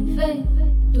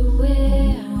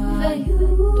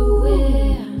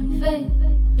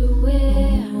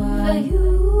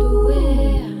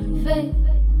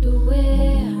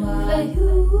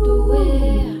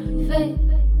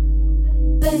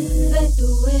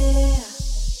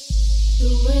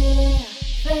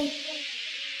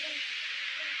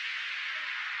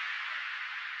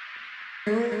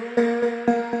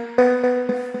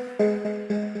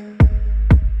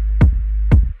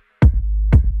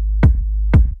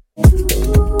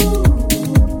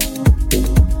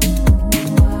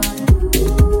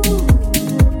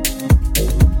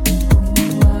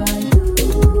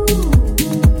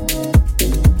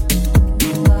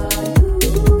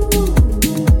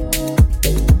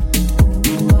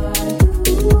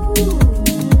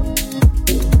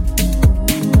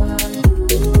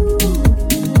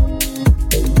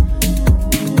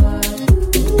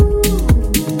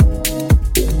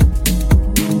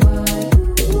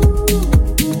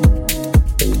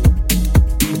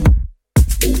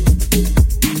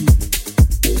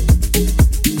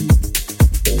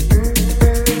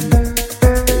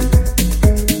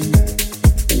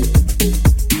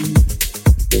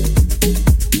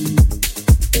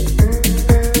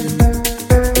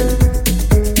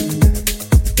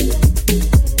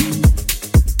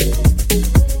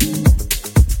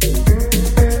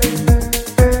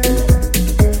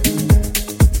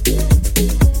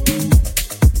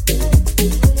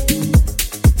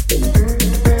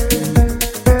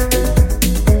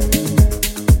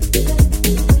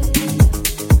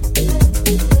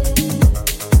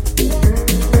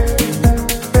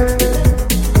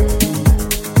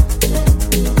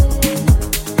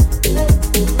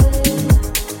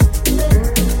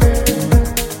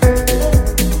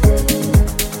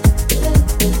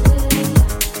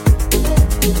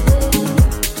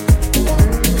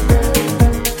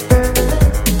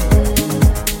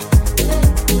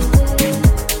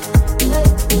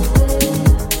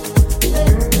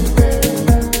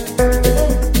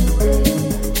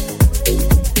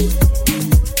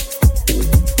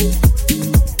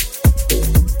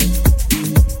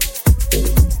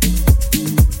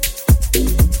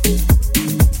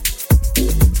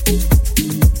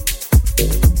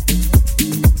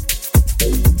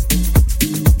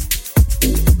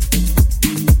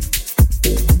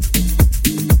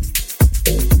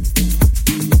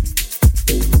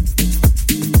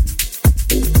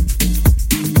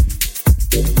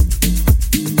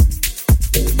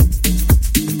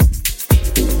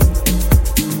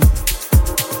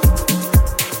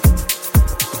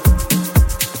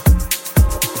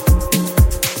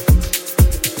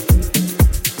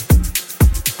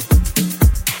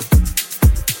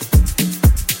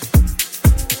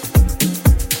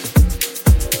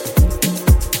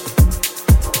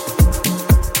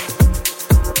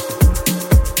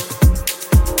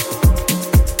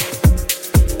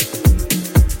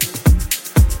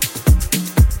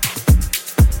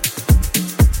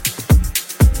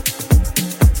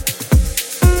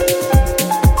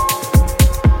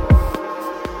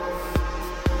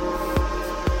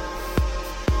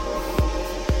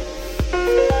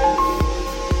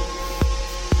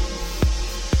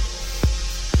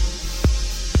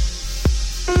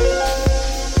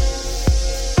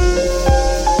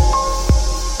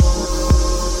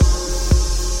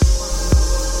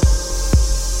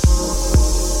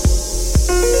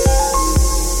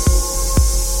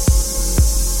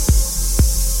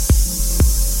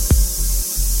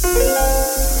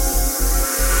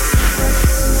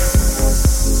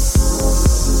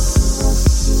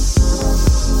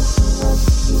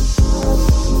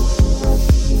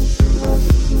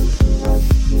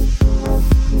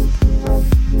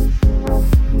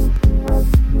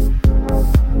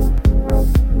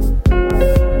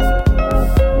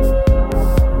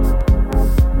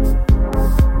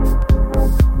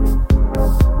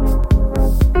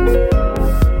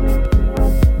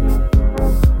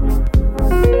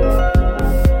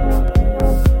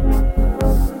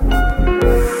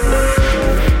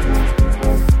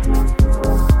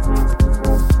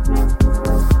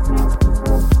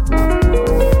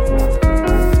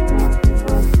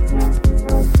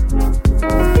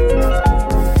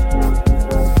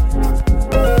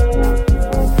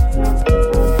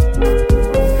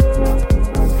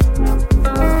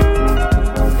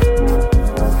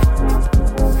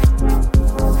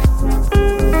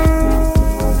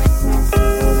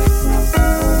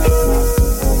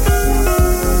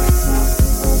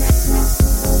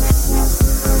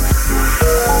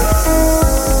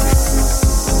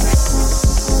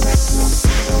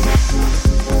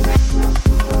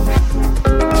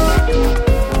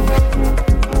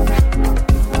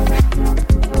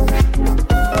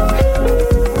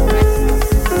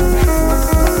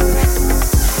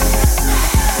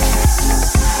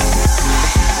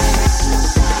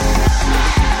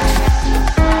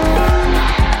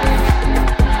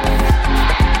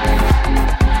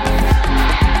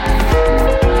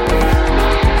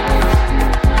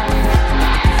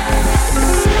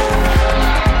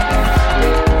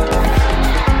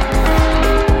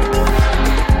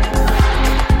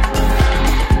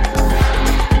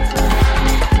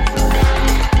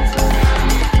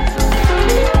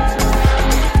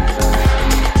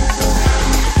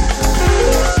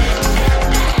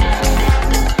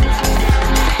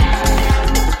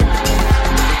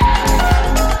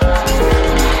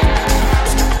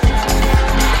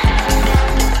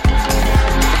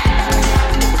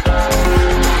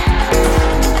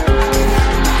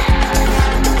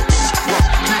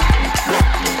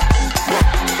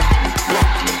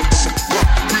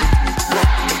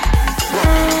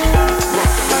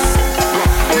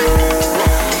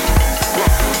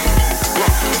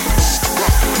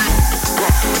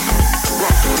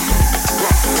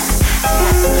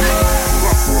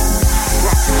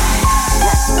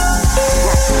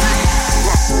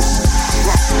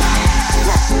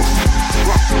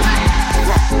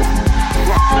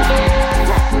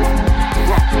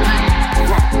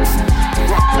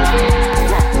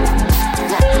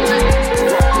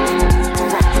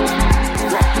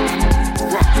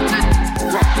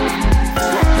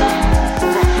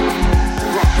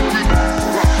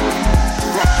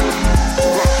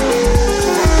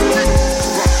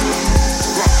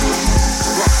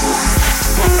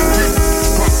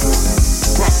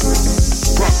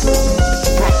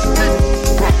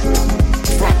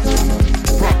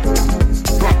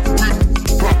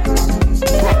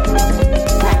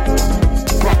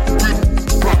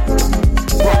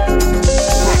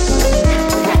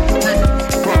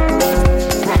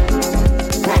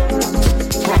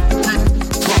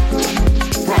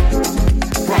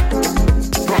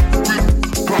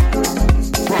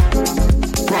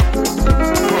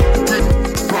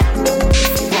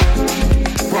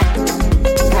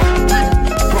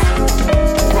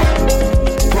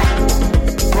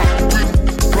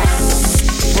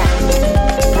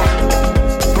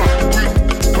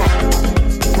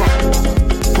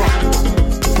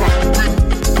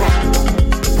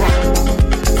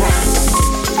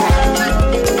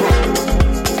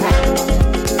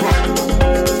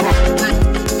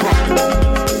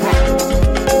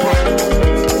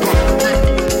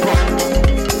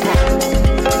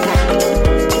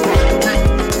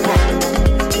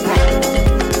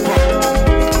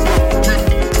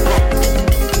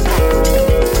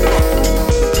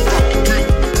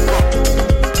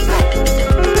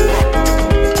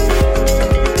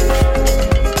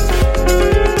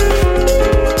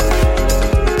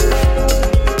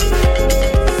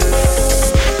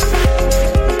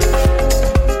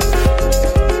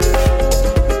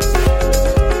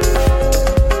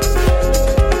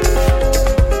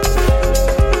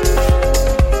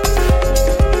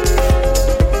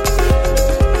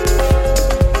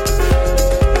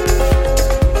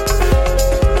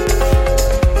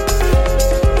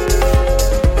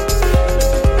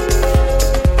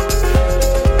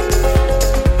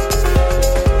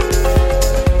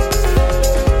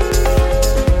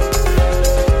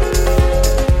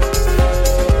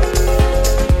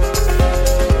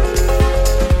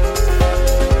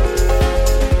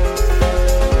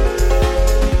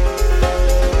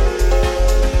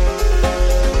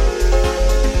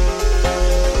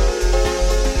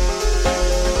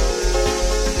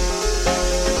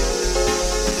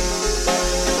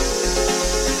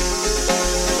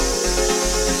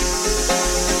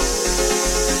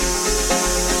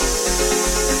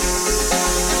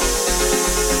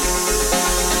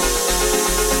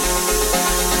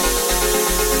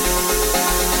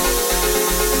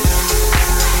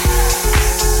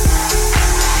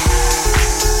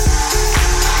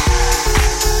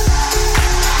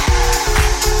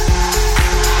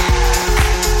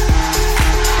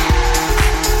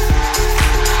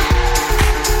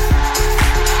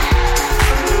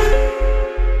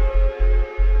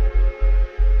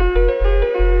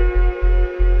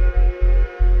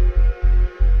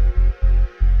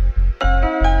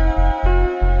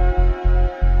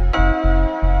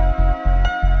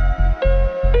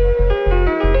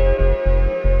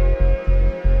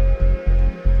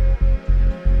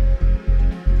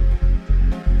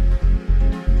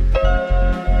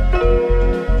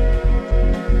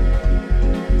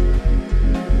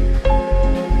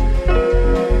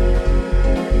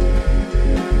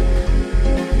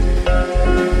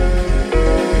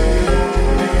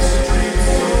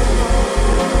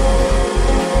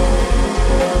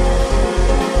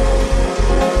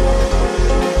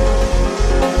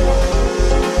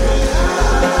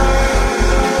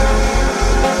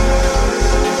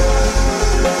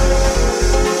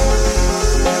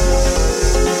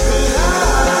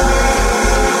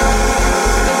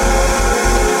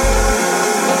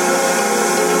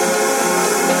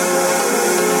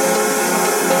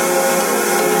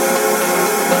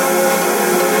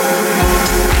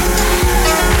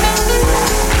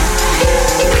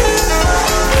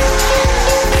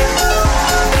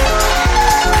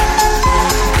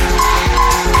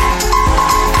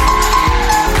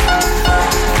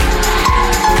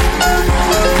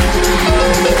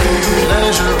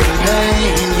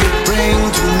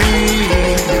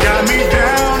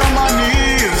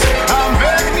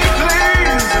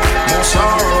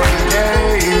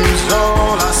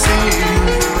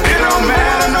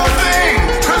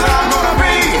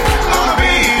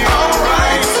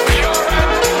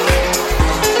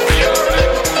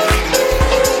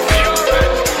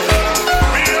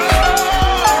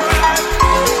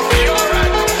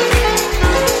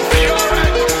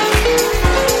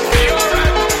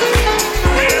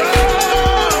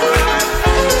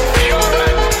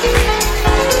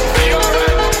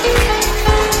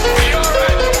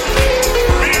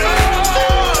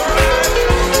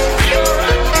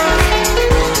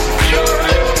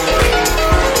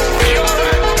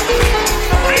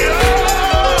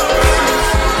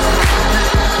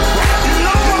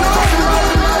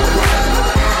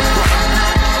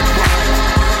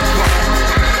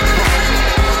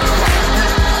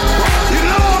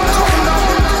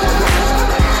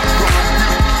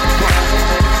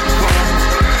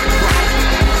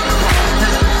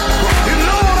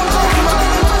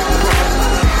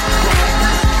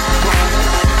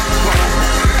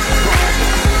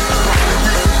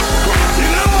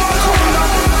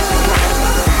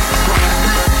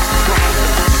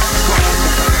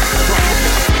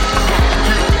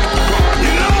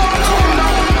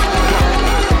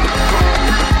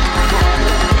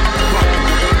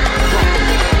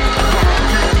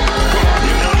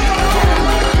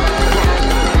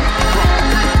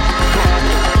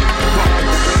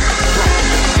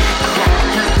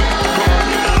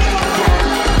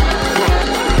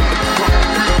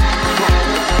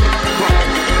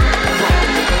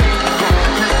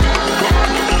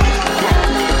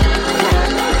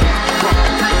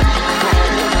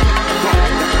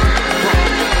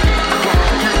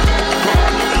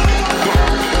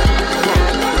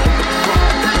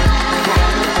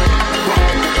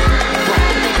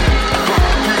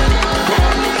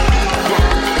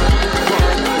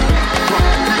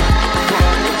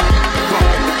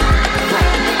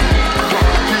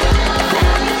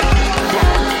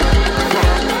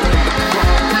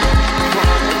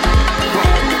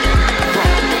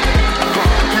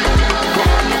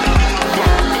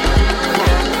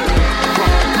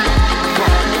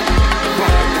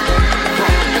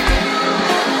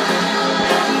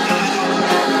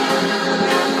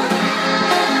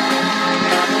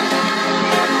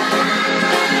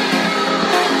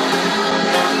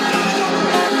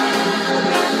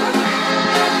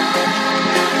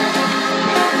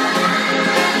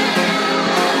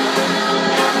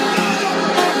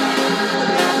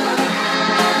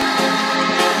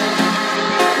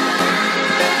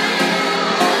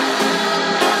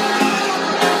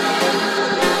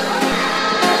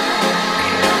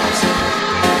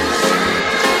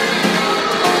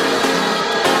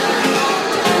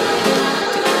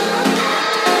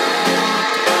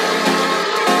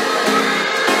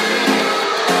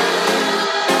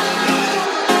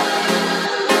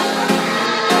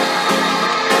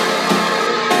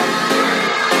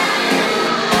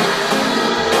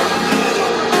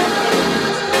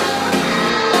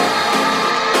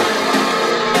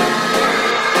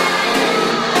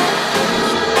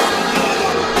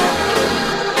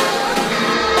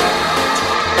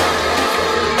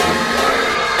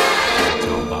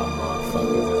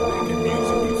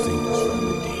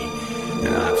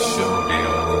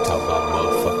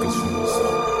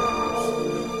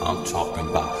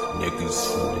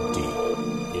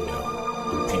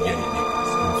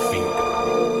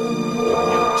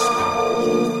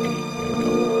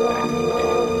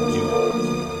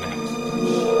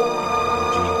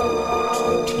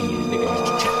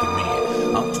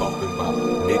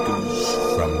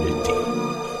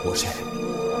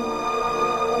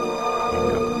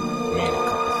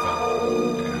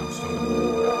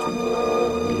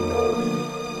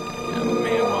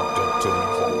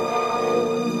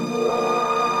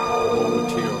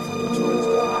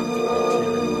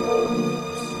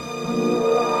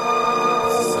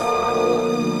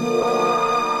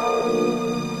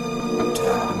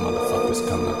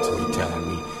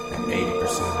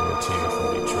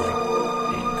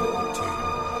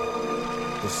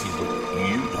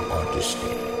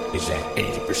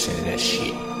 90% of that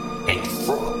shit ain't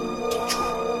from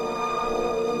Detroit.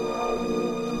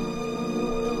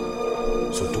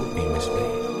 So don't be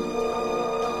misled.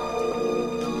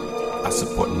 I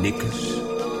support niggas,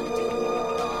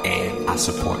 and I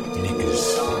support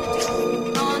niggas from Detroit.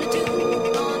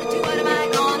 What am I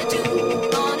gonna do?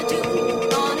 Gonna do?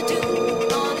 Gonna do?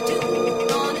 Gonna do?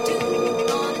 Gonna do?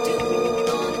 Gonna do?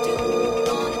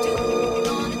 Gonna do?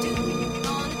 Gonna do?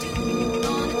 Gonna do?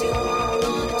 Gonna do? Gonna do?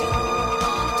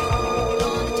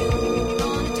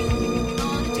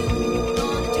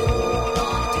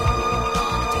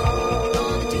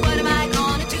 What am I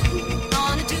gonna do?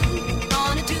 Gonna do?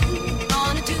 Gonna do?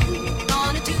 Gonna do?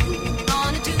 Gonna do?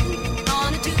 Gonna do?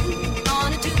 Gonna do?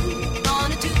 Gonna do?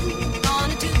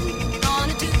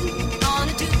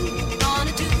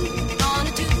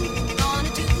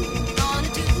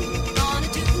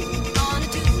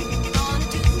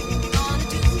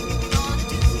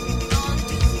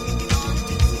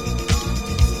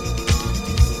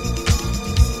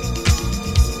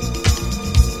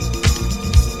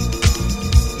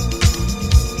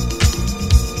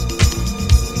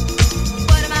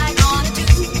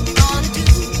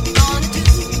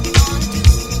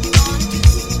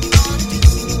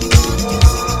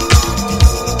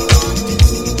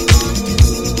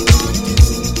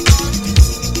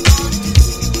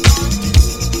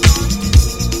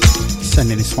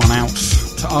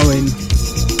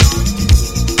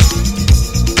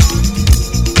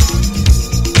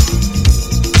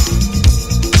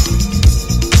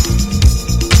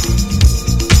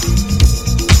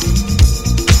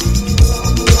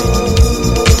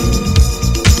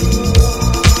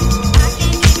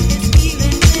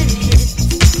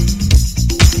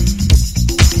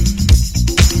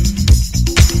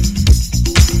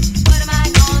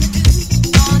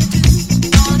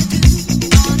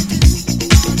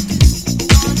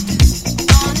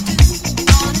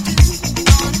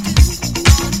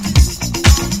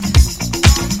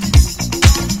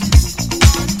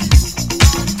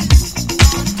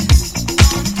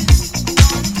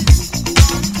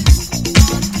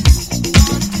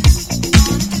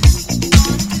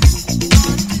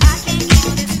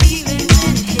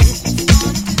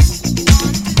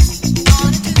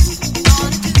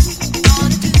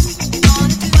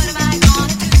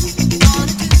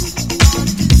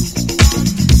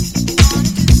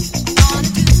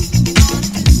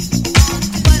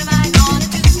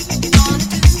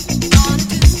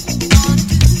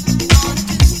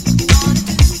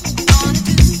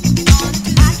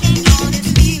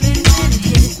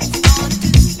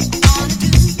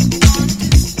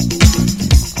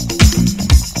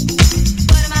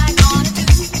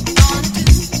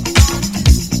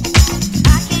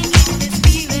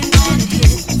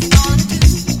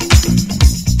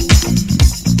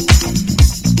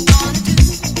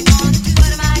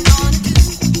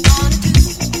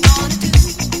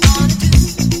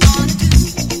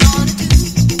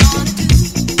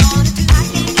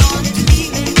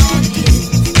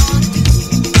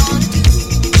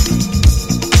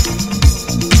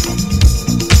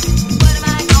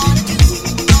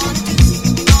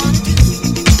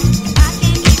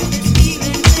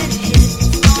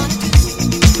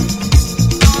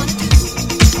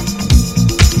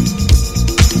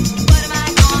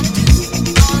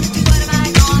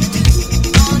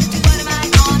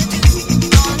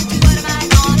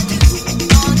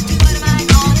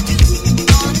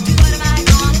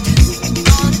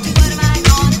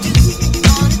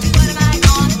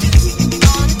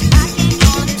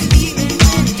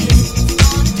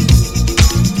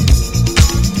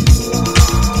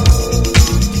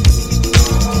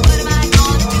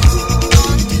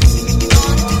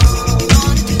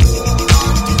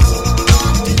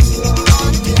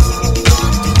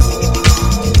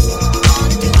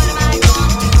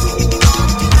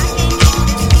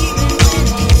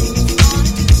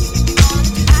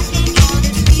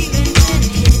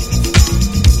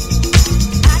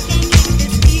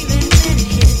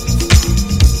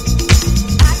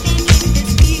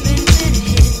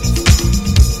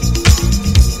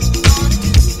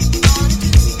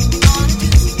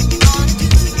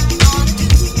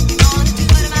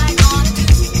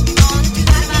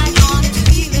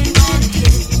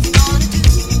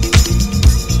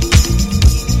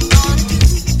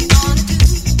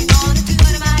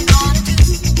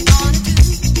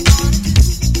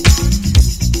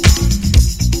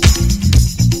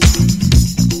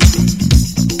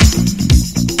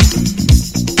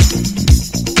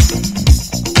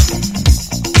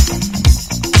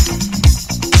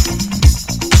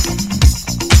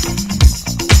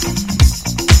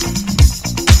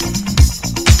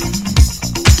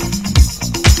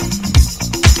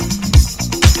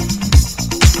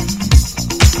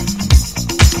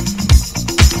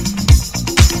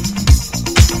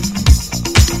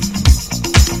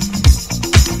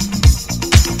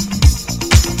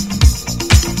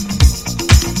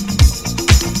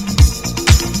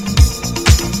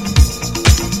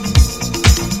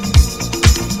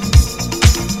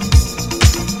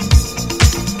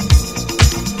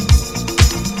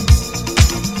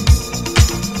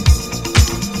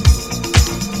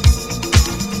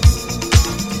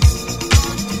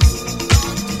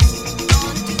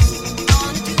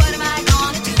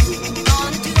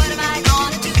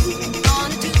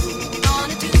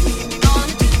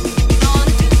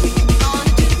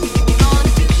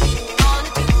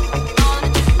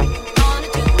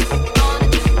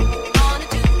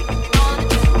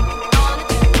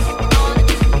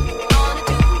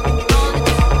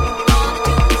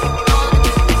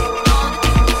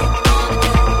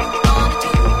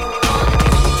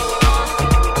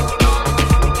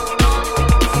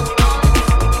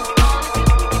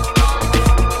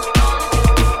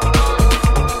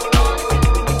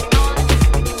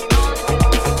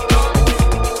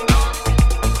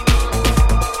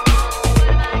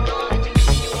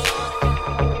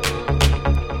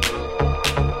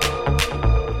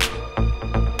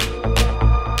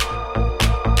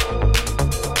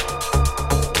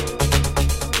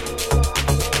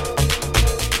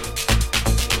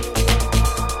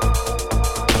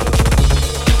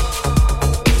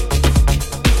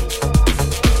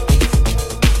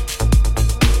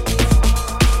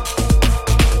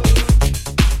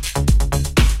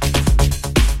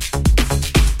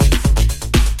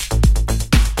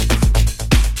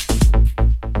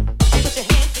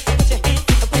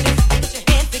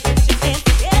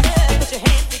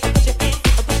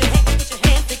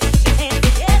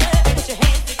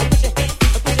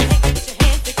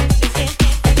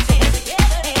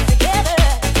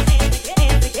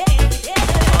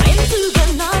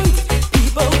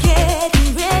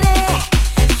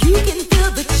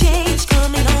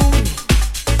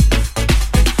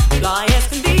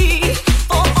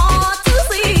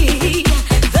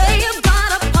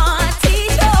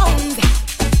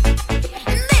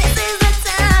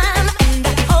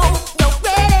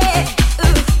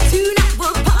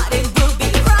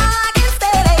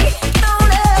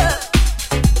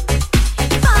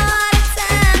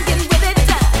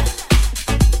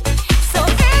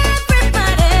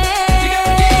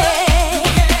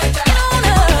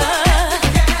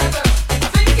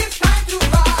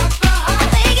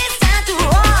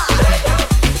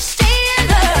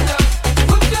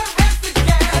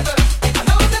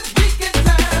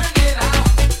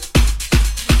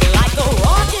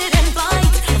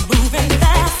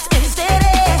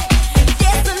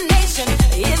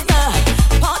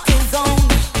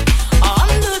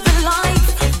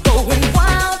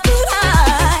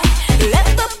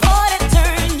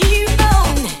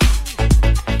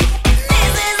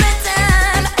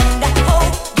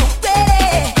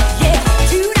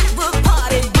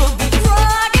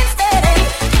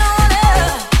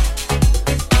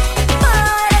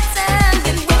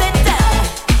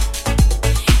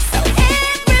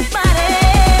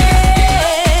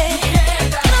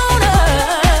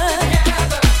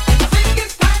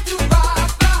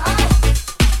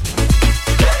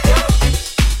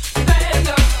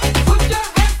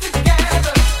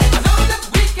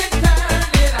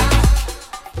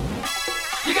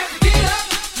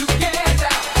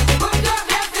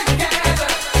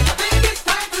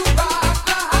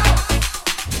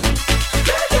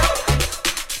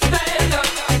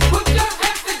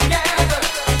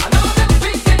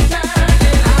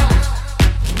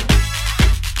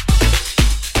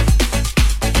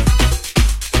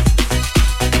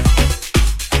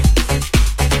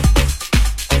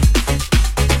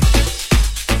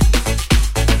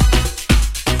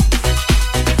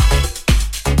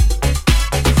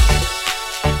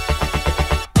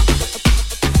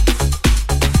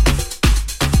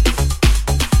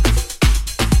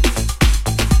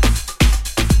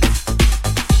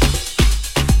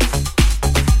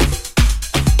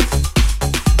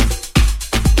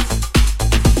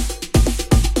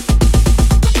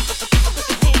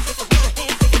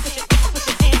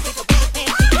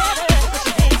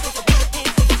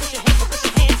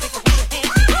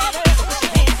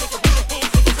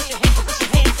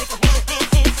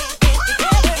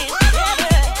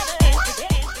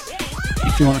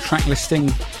 track listing.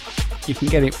 You can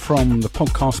get it from the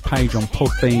podcast page on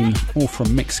Podbean or from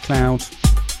Mixcloud.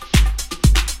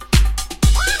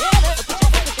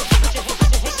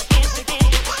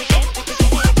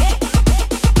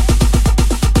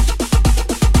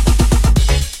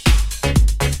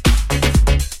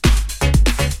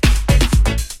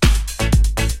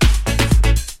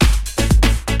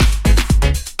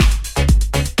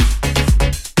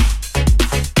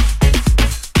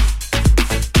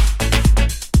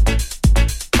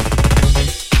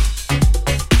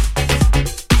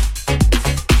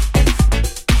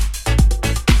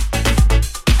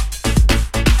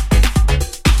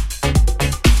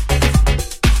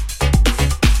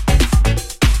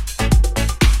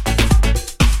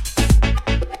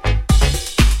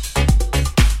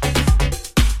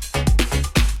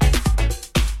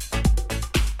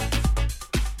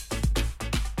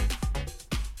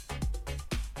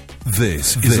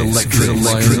 This is Electric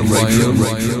Radio.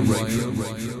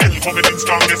 Coming in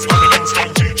strong, this coming in strong,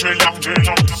 DJ long.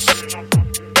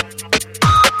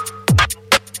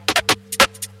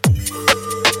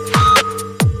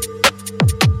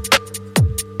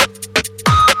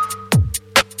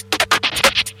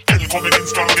 Coming in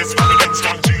strong, this coming in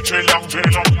strong, DJ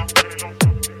long.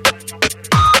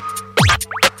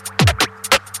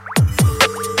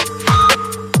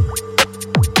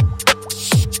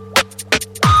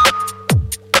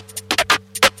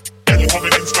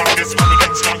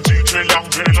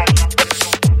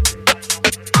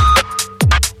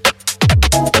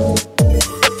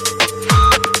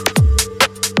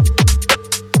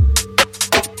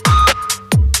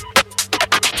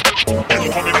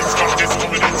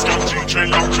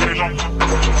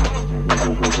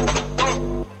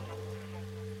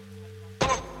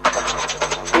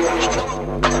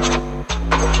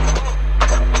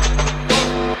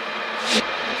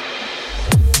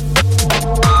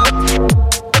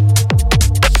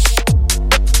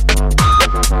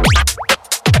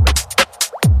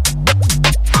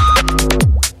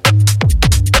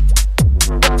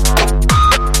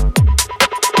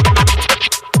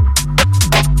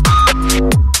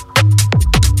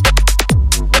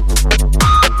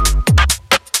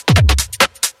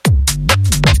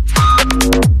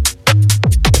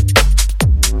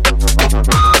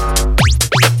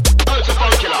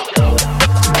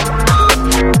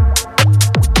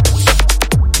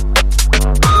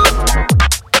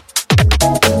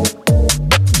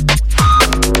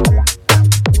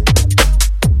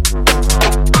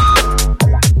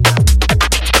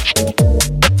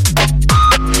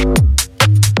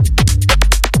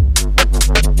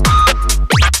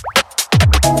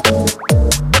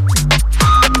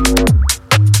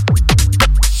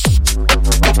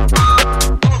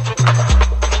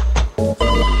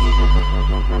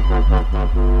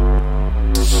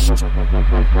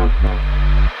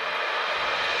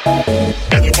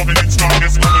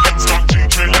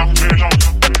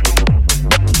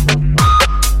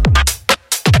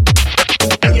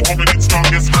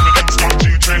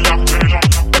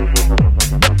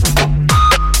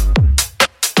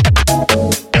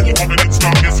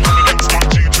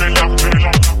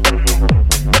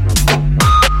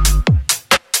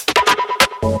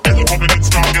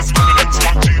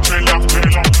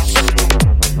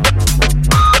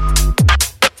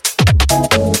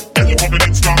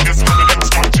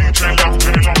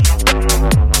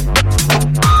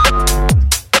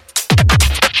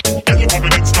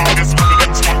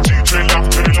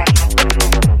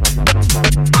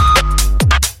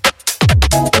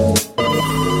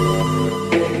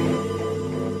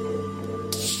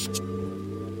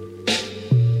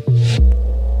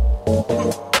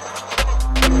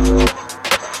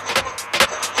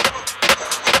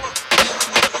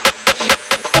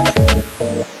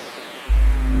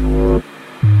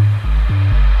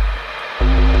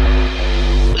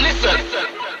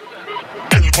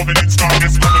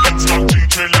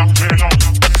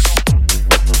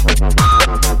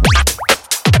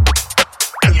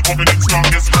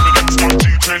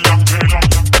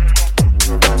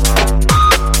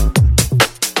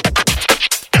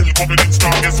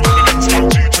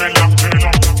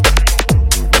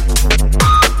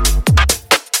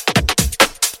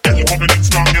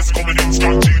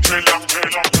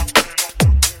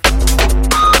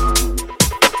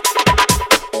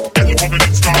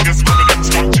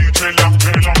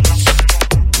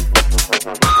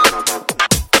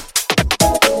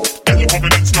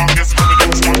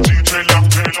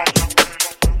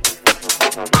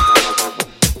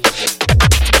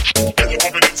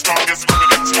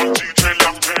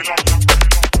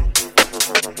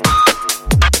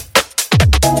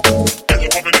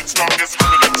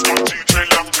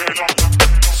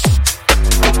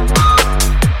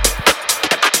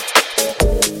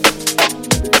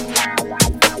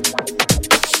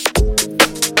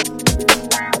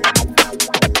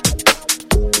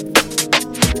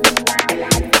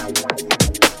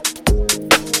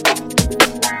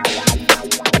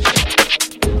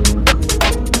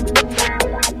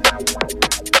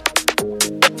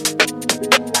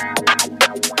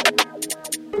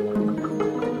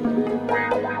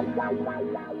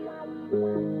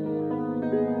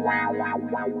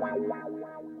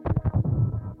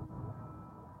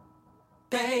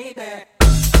 Baby.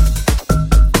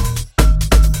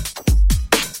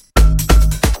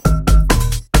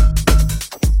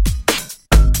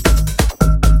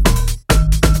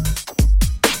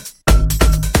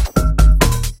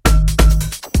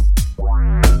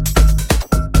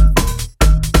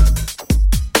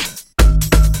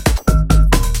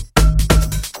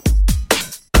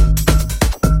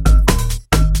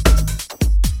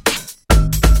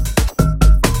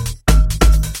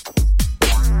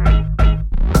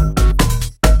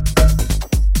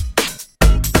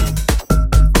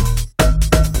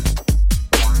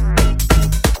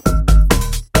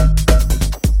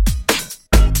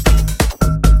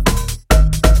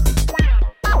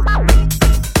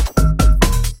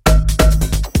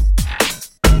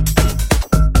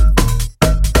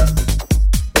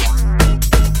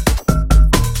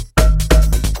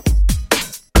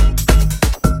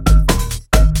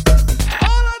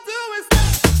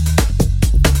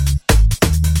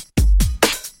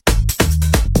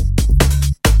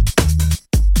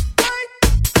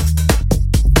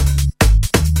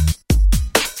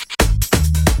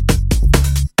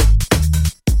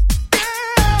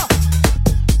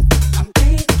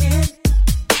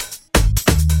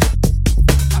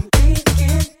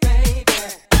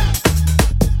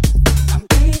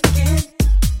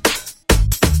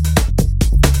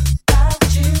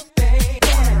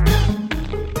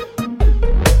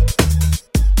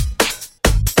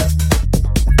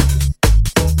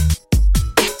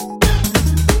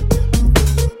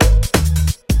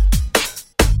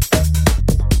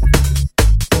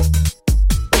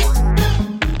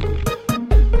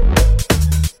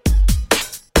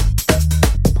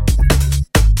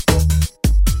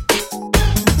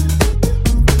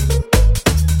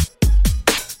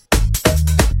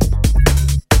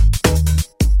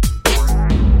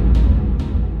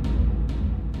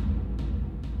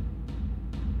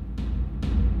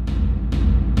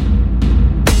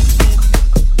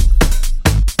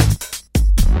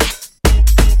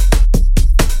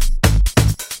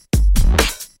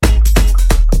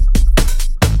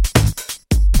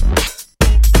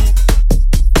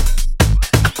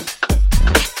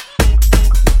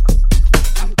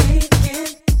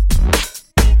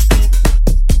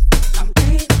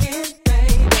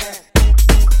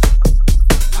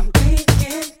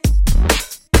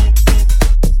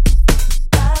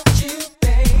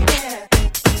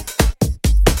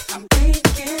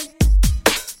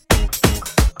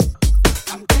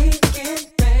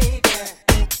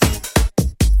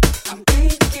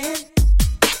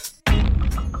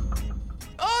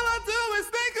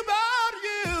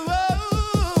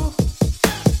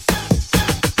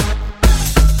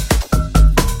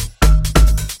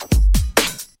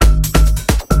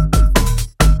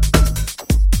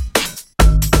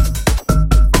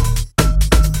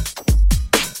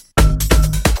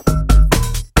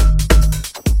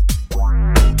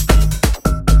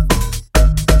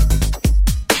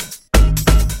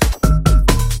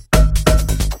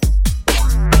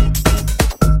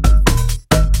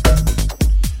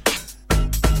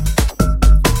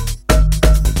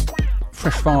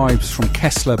 Vibes from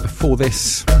Kessler before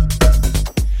this.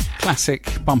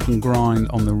 Classic Bump and Grind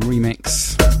on the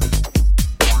remix.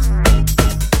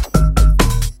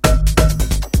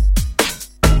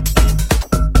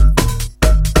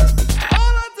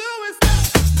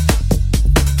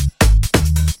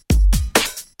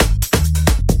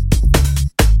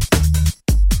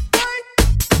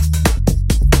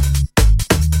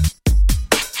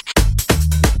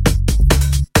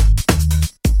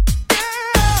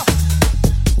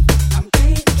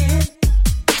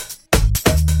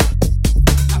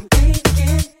 I'm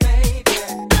thinking, baby.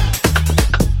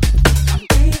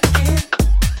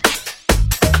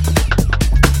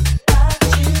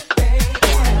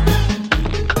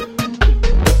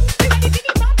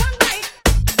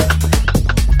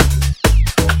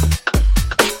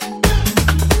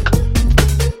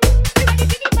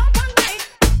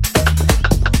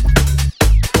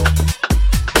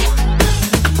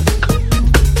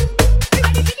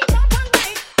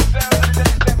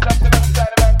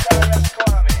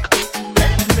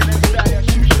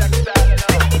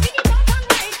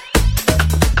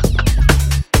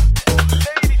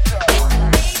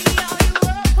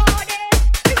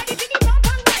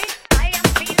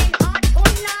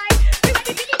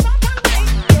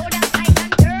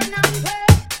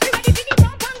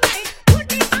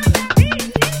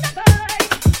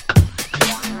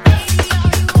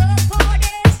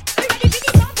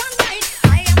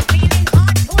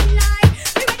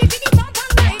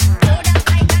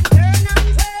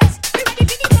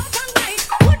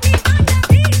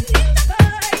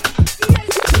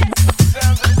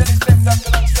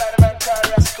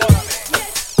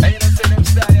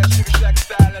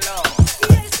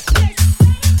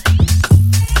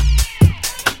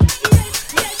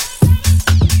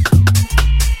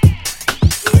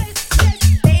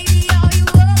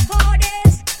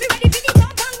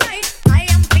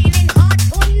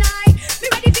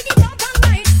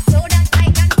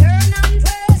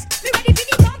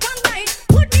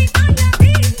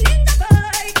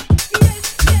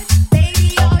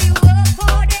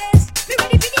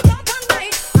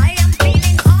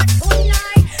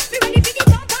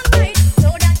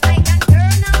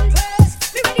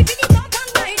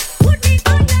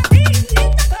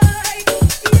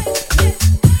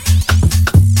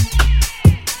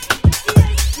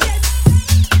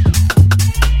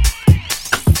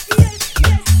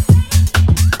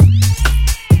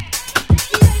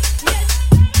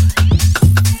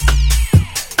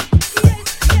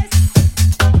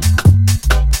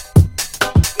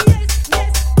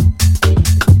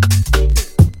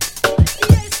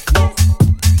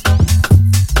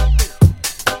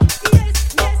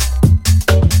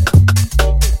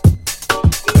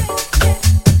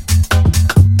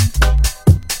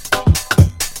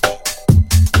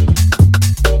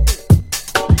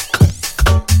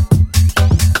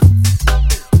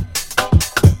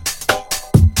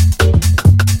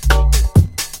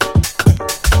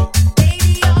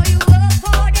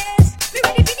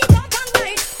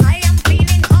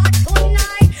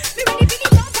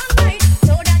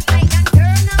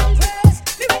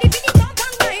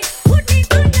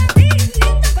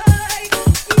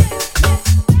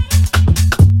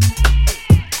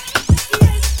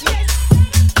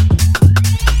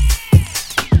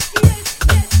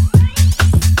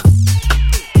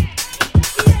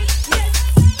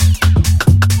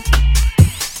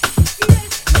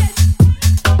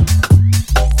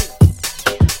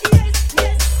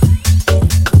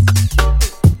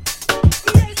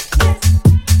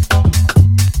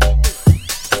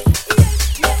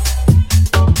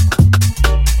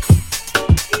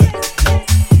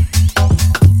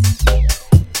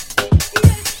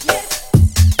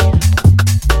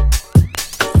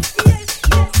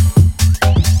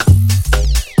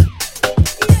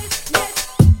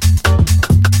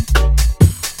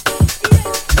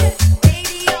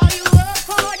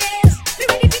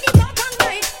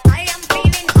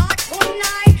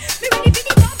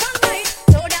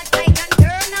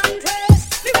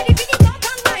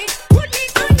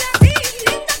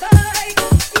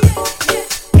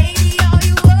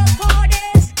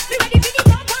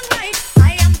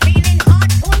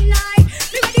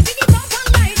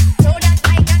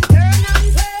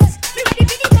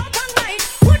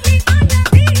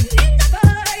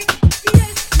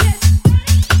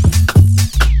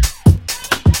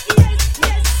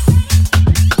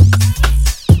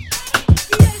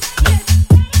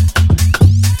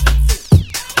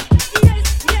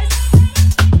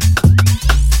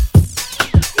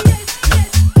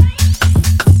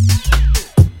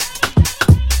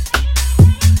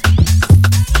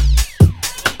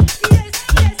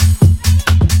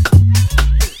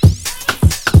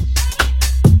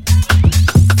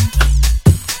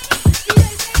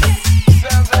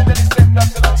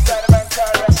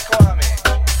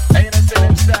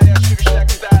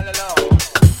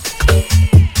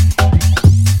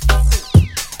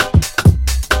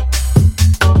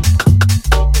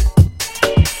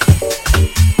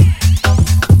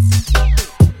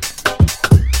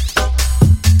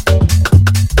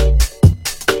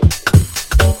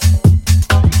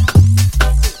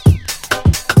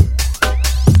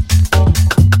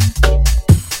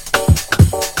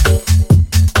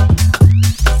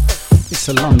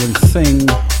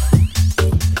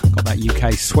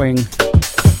 swing.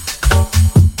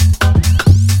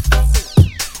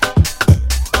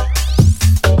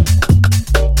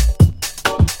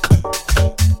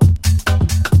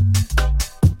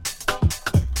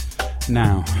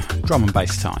 Now, drum and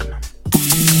bass time.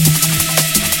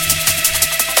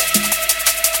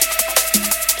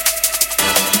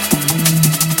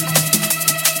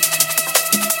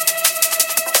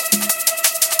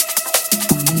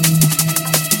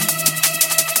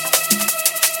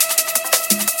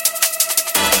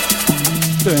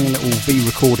 Doing a little V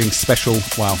recording special,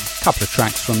 well, a couple of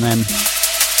tracks from them.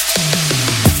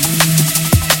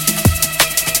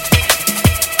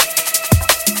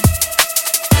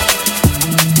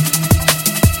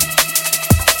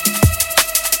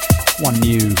 One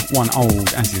new, one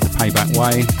old, as is the Payback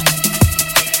way.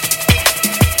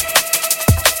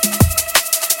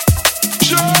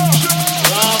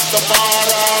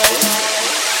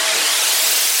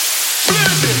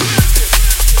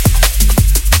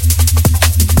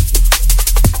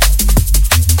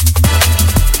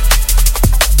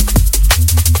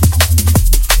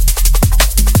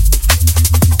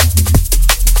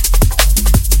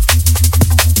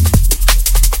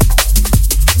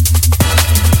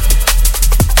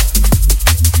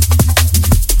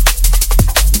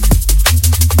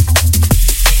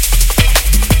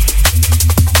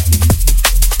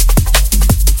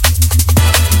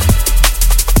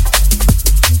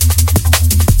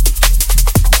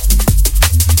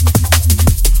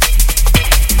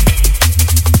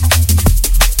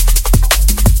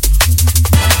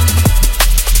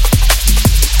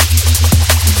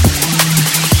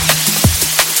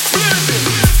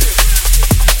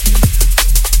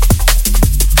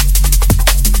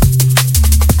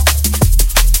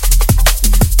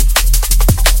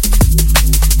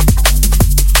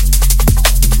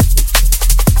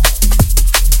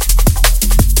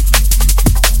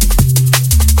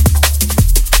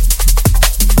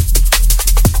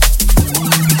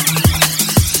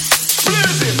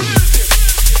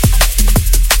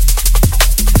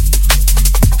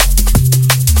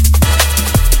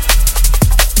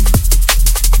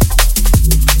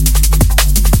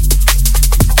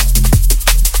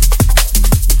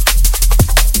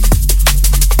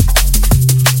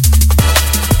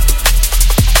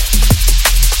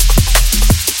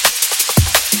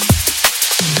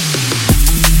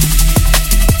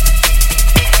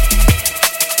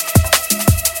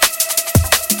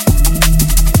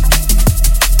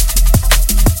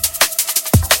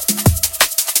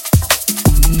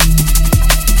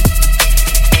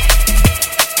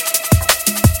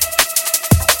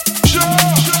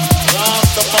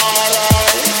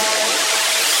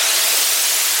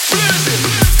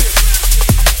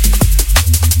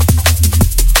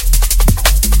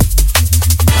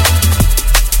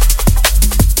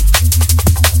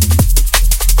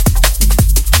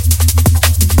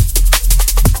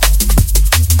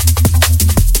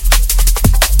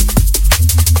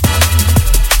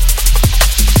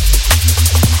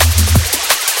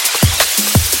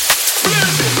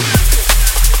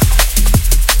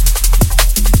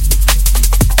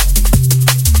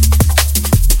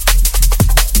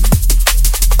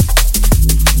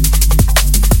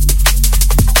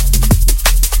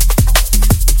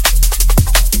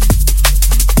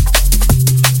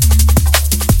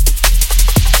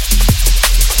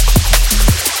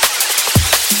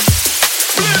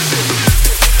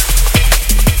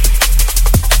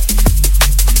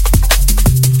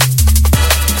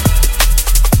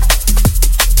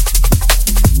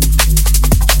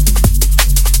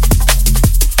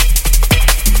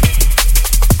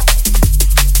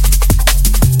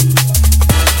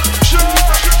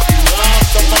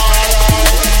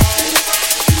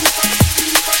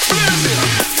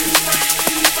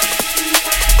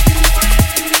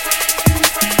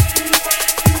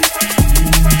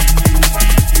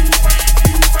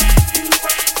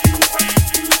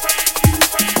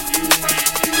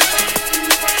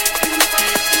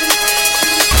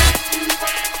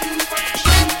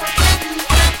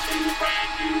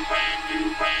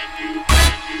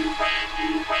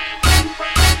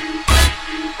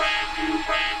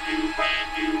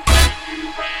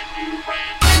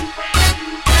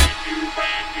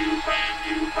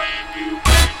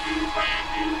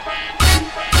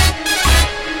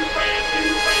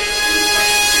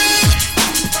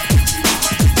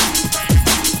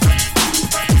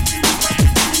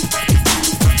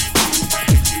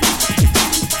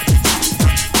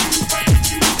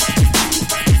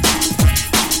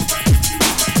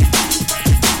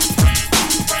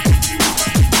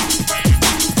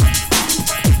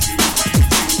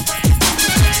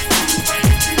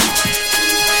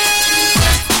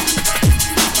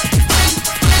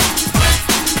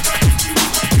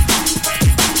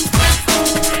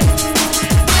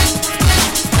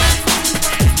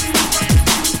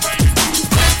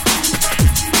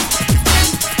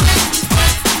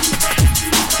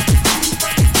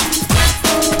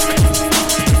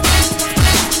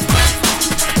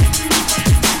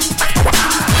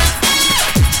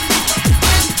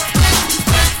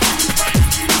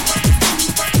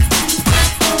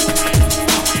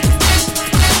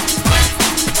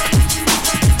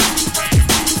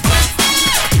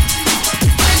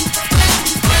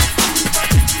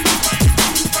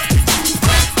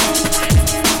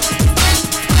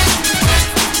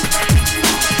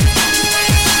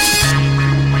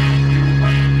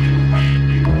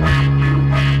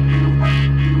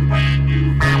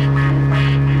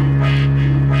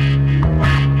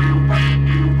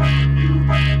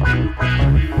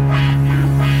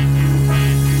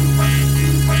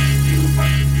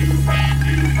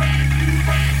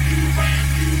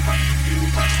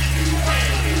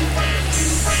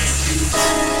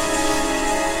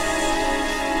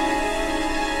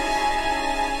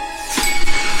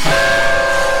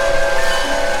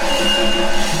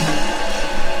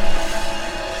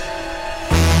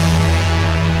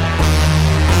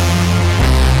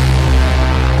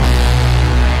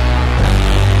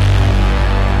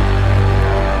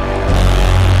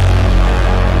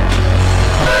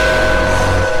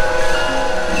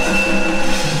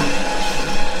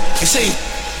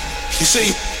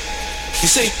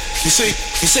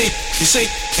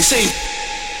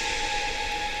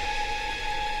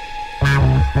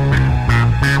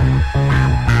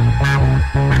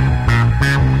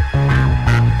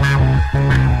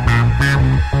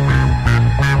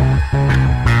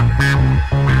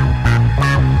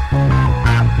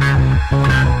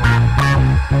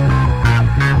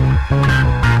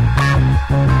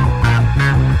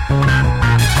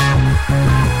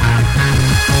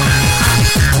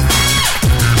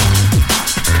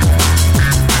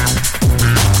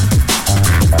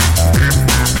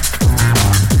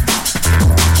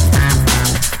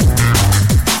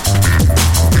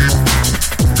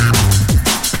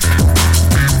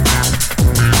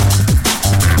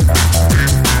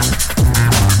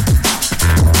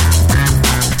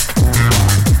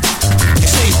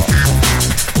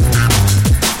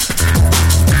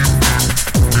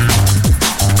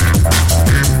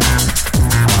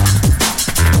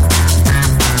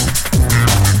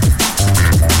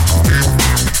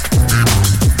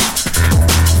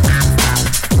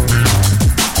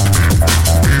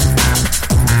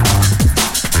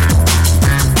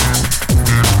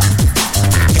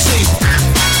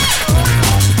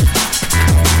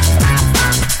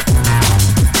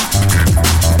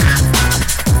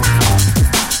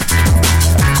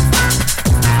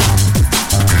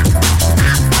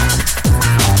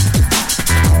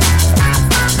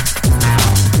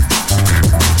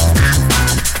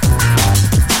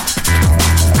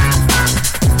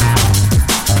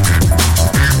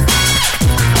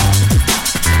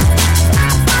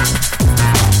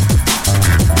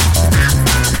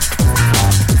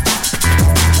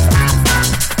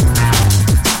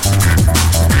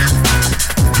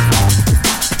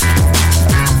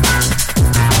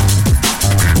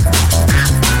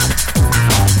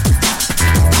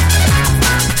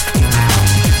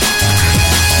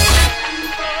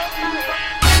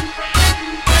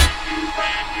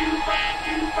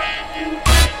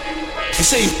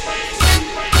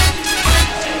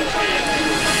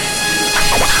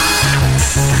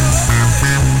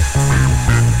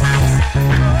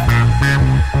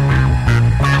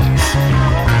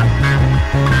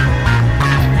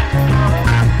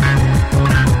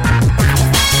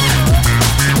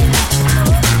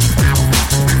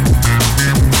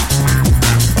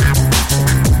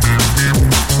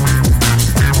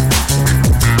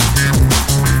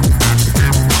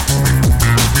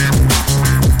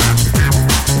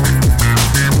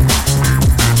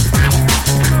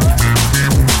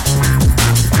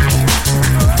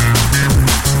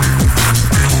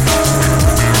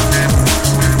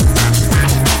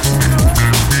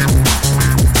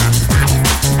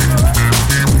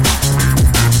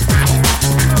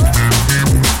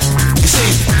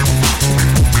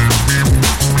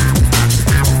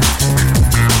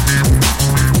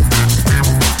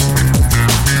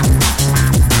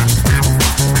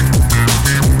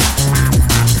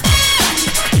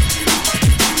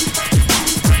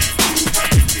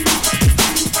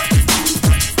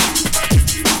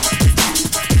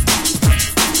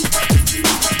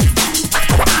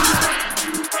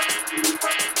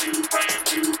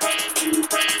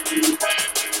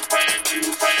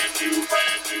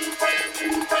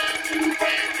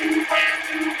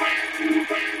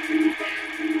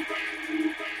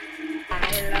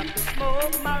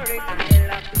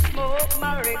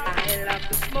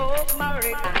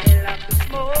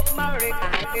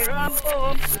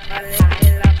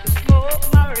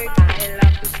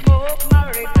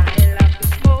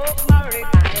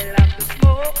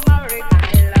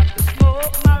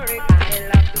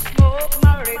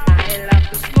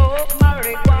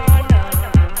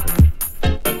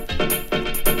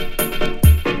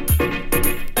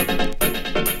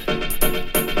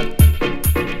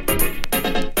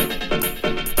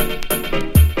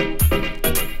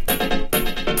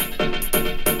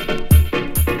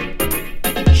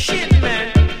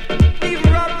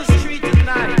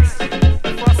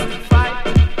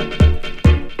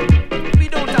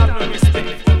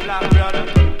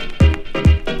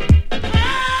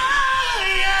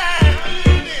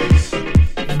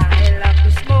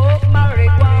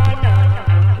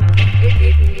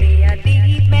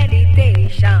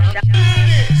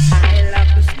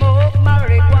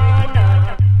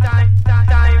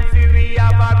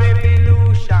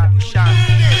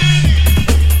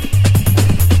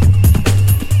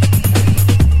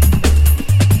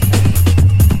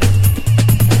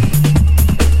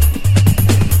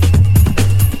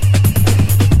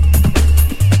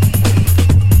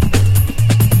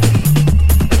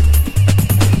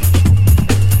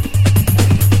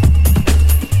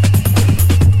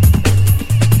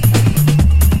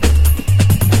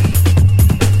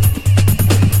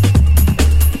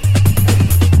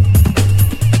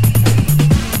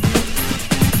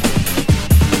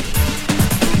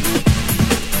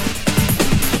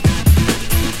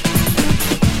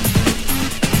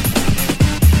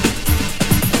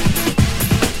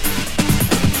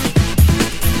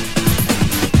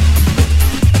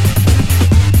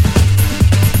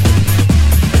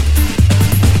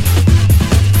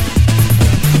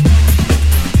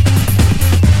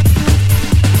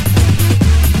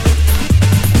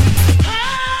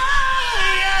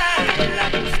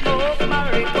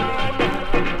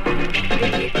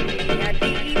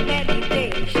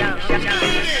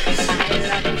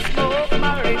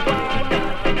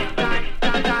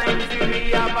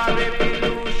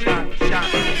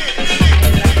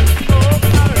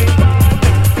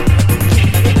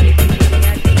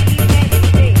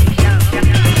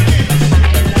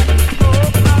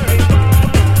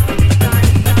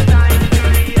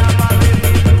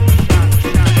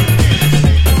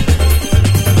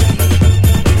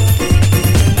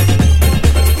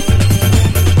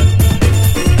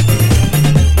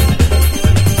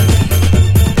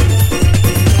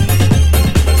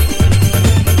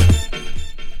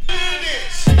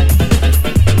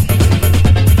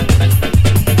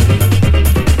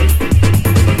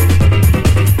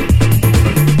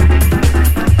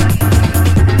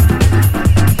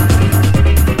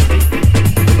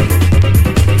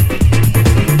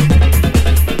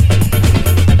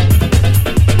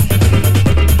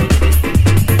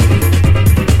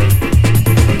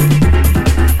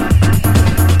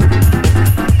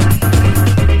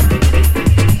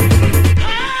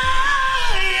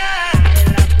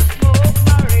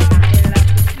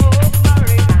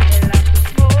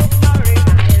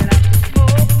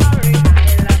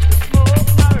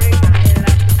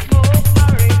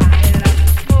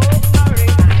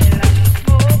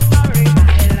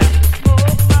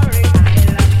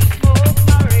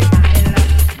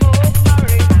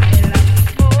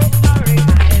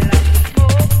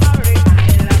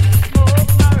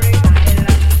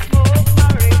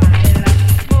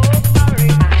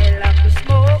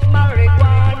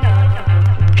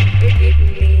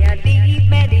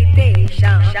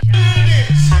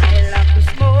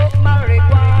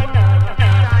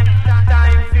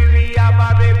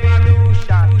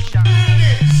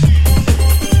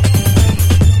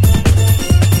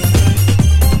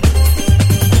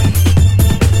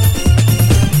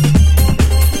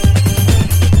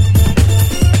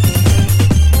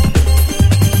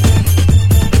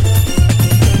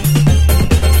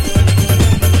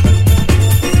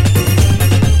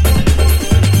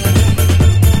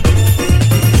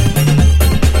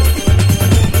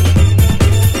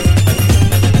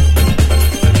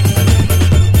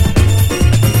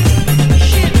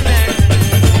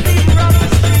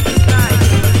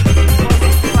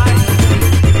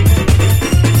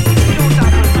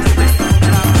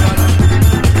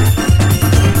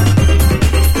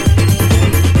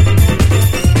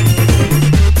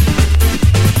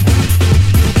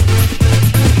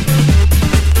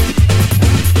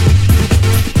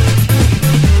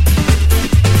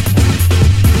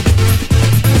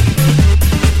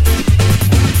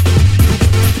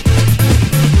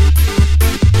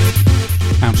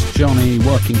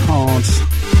 working hard.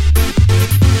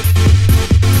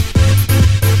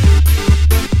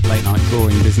 Late night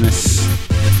drawing business.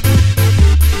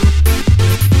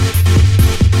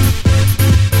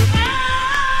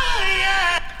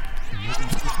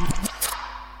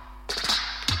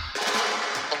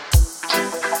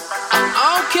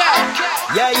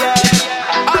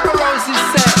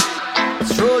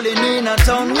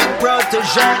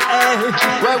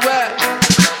 Where?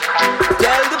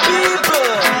 Tell the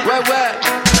people. Where?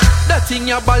 That thing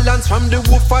you balance from the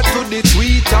woofer to the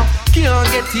tweeter. Can't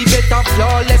get it better,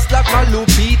 flawless like a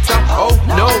Lupita. Oh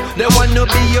no, they wanna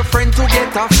be your friend to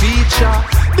get a feature.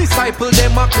 Disciple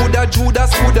them a coulda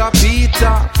Judas, coulda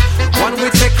Peter. One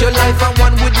will take your life and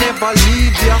one would never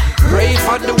leave ya. Pray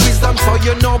for the wisdom so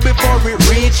you know before it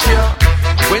reach ya.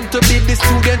 When to be the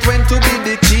student, when to be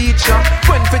the teacher.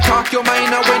 When to talk your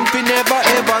mind and when to never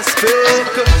ever speak.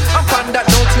 I'm on that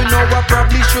note, you know I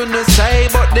probably shouldn't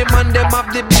say, but them and them have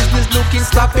the business looking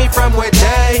sloppy from where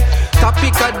they.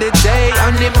 Topic of the day,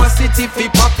 animosity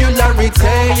for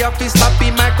popularity. You feel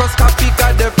sloppy, microscopic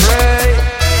of the prey.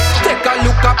 Take a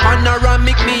look at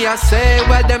panoramic, me I say.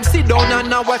 Well, them sit down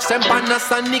and I watch them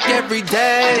Panasonic every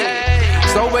day.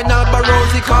 So when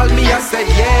Albarosi call me, I said,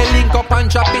 yeah, link up and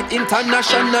drop it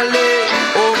internationally.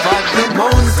 Over the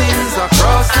mountains,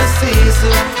 across the seas.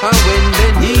 And when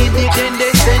they need it, then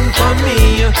they send for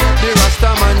me. The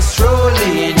Rastaman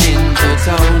strolling into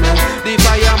town. The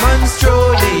fireman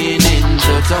strolling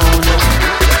into town.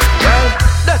 Well,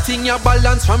 that thing you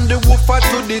balance from the woofer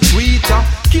to the tweeter.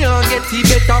 Can't get it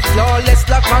better, flawless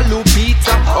like a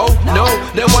Lupita. Oh no,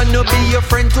 they wanna be your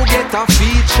friend to get a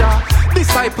feature.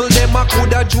 Disciple them a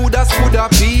coulda Judas, coulda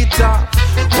Peter.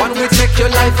 One will take your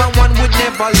life and one would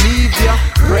never leave ya.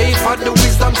 Pray for the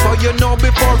wisdom so you know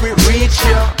before it reach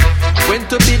ya. When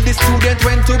to be the student,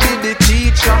 when to be the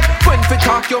teacher. When to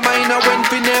talk your mind and when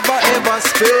to never ever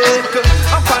speak.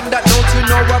 I'm on that note, you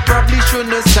know I probably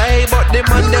shouldn't say, but them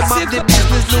and them have the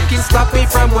business looking sloppy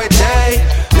from where they.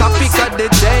 Topic of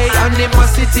the day,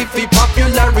 animosity for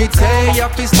popularity. You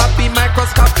feel sloppy,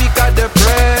 microscopic of the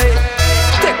prey.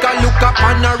 Take a look at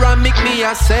panoramic, me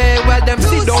I say. Well, them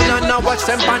sit down and I watch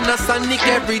them Panasonic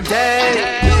every day.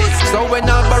 So when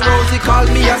Albarosi call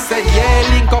me, I said, yeah,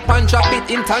 link up and drop it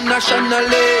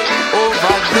internationally.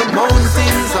 Over the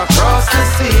mountains, across the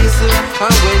seas.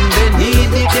 And when they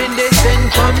need it, then they send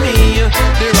for me.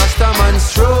 The Rastaman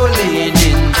strolling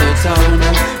into town.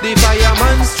 The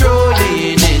fireman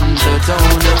strolling into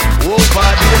town. Over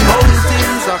the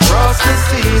mountains, across the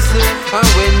seas. And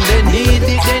when they need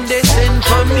it, then they send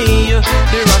for me.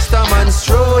 The Rastaman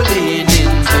strolling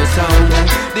into town.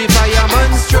 The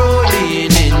fireman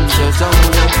strolling into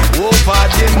town. Over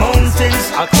the mountains,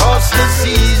 across the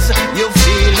seas, you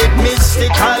feel it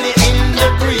mystically in the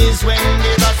breeze when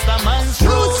the Rastaman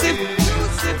strolling.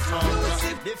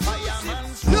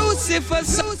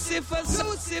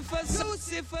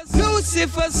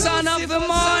 Lucifer, son of the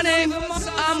morning,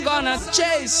 I'm gonna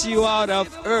chase you out of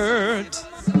earth.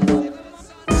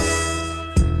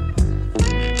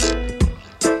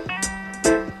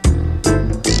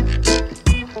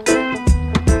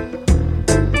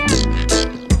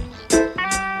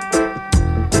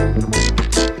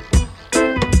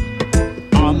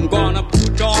 I'm gonna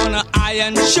put on an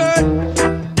iron shirt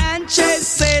and chase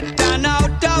Satan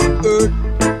out of earth.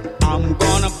 I'm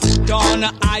gonna put on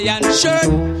an iron shirt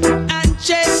and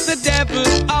chase the devil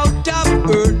out of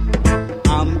earth.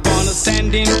 I'm gonna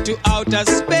send him to outer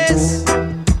space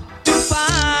to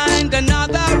find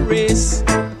another race.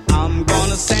 I'm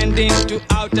gonna send him to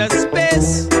outer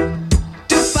space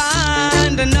to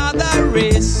find another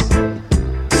race.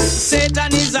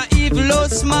 Satan is a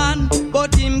evilous man,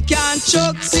 but him can't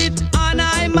choke sit on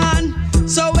I man.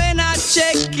 So when I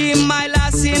check him, my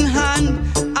lass in hand,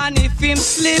 and if him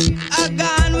slip, I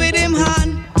gone with him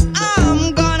hand.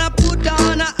 I'm gonna put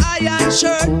on an iron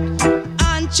shirt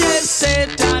and chase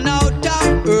Satan out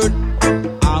of earth.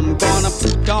 I'm gonna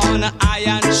put on an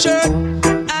iron shirt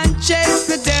and chase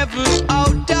the devil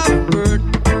out of earth.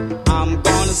 I'm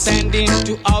gonna send him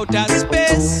to outer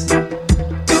space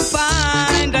to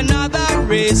find another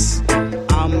race.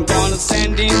 I'm gonna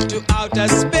send him to outer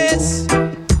space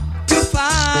to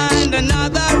find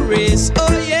another race.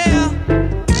 Oh yeah.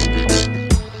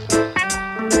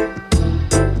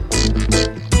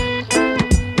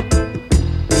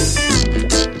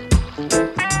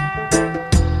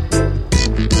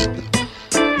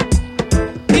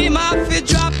 Him have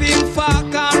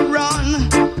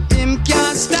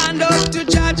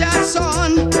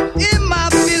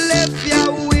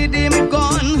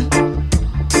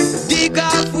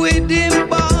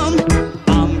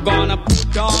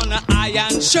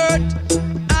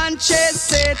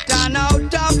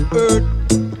earth.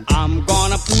 I'm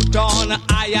gonna put on an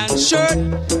iron shirt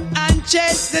and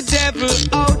chase the devil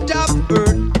out of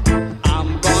earth.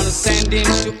 I'm gonna send him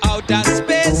to outer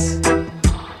space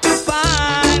to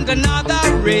find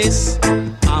another race.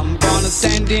 I'm gonna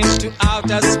send him to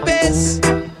outer space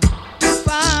to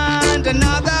find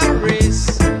another race.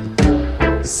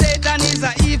 Satan is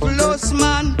a evilous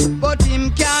man, but him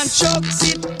can't choke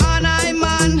sit on I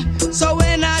man. So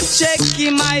when I check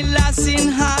him, I lass in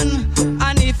hand,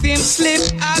 and if him slip,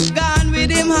 I gone with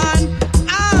him hand.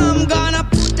 I'm gonna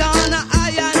put on an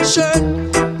iron shirt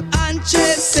and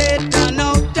chase Satan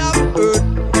out of earth.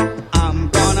 I'm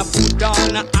gonna put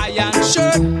on an iron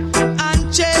shirt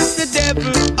and chase the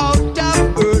devil out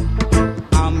of earth.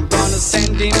 I'm gonna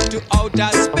send him to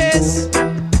outer space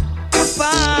to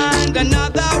find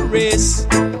another race.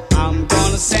 I'm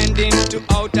gonna send him to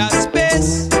outer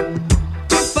space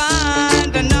to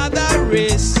find another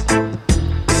race.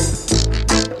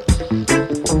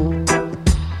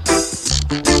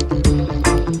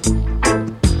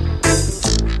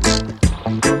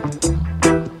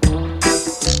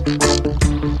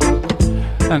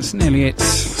 That's nearly it.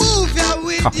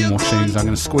 Couple more tunes I'm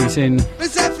going to squeeze in.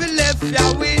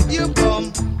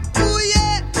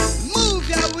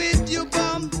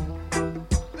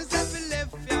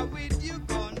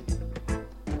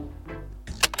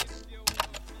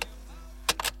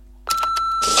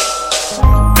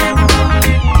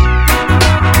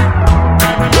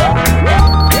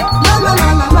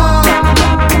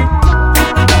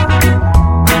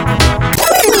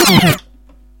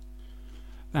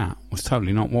 That was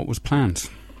totally not what was planned.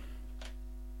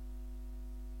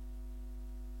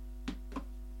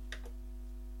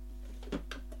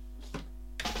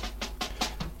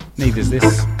 Neither is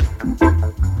this.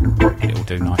 It'll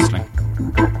do nicely.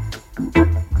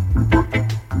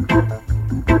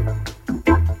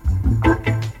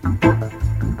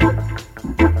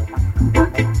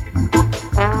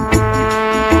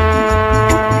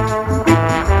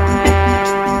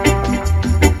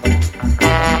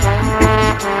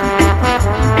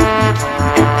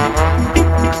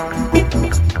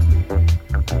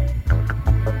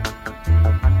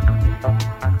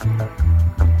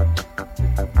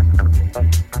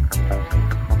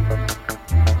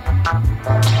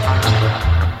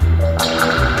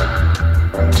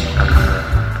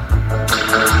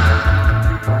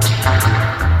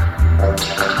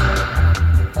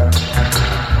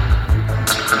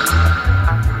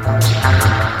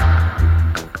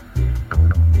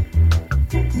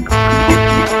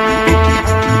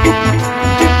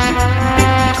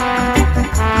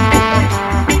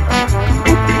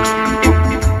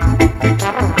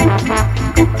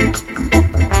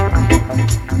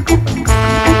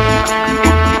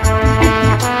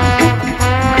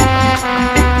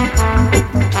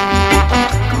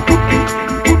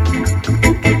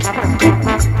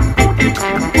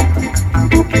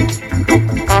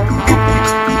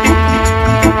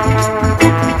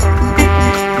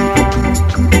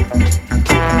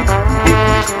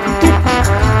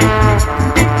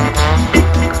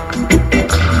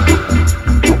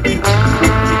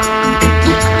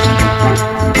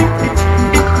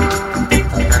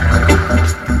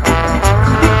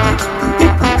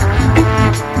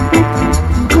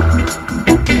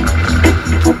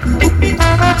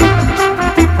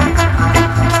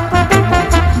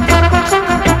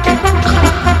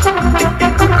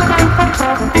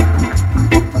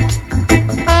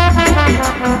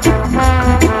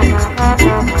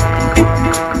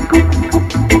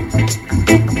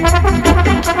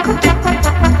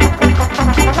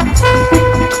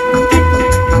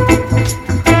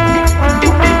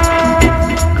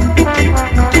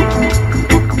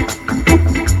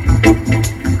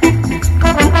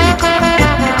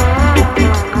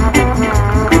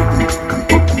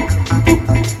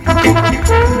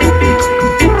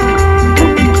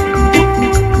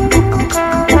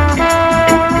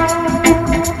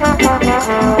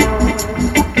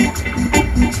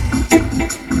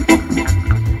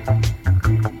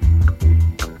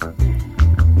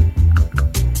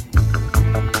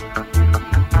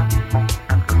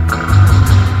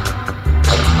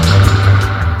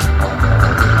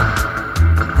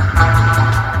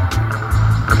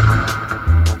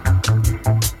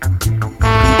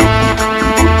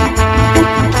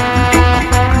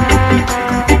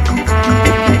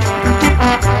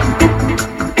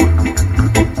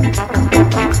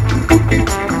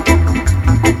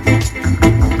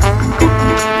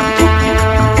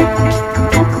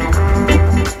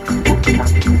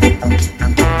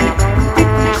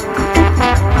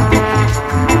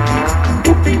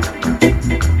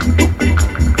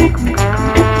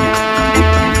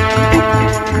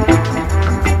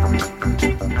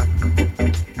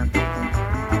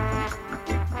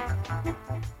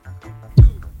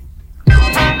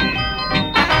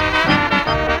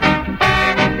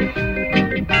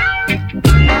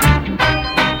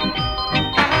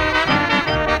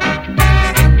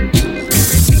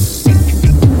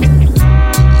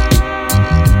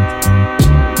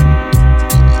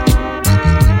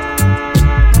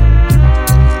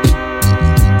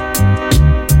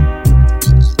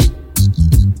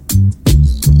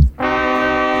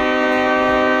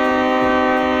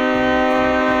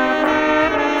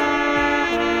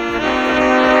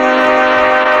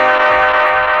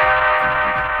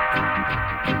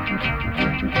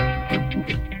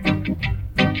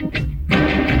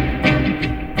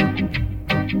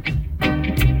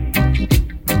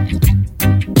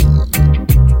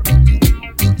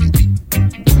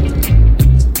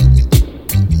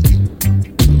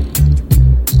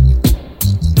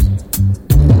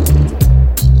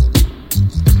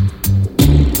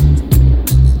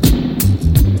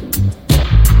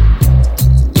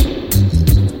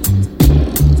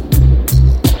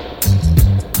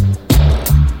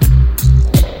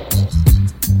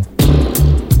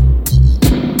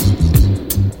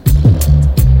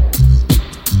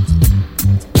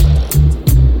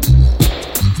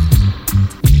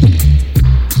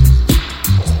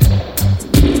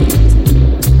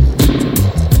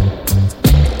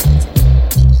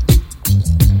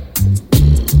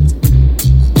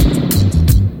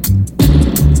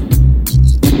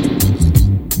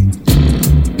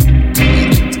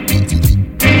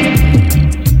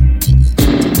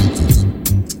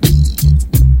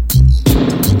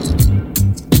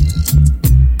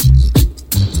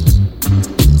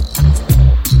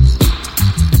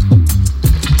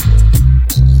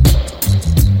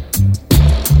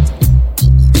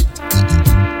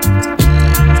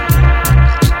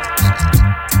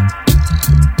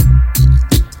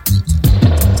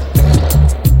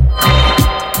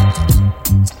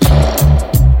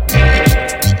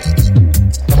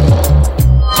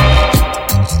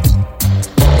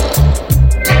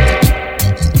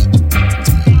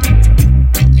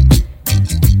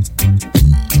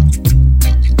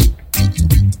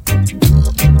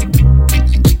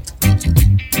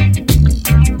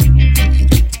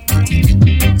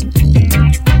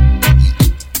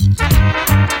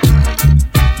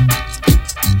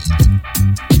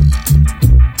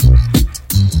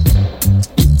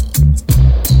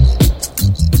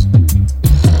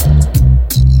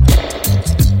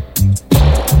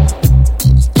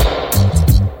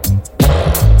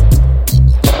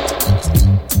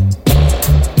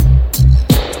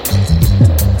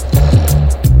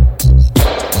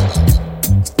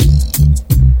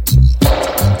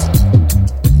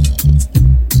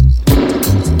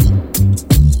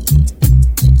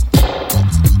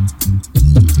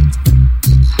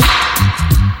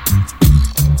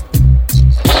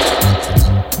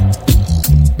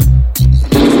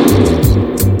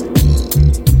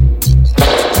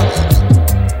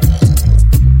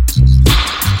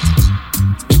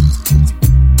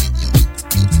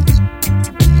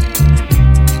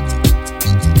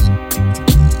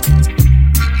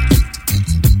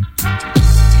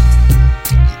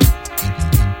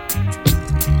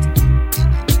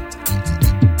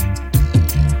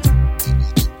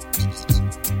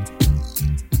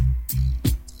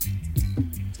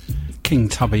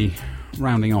 Tubby,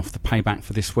 rounding off the payback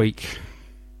for this week.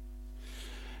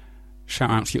 Shout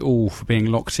out to you all for being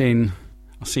locked in.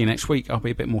 I'll see you next week. I'll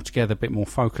be a bit more together, a bit more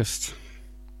focused.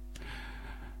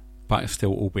 But it'll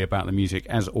still all be about the music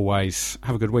as always.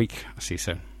 Have a good week. I'll see you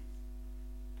soon.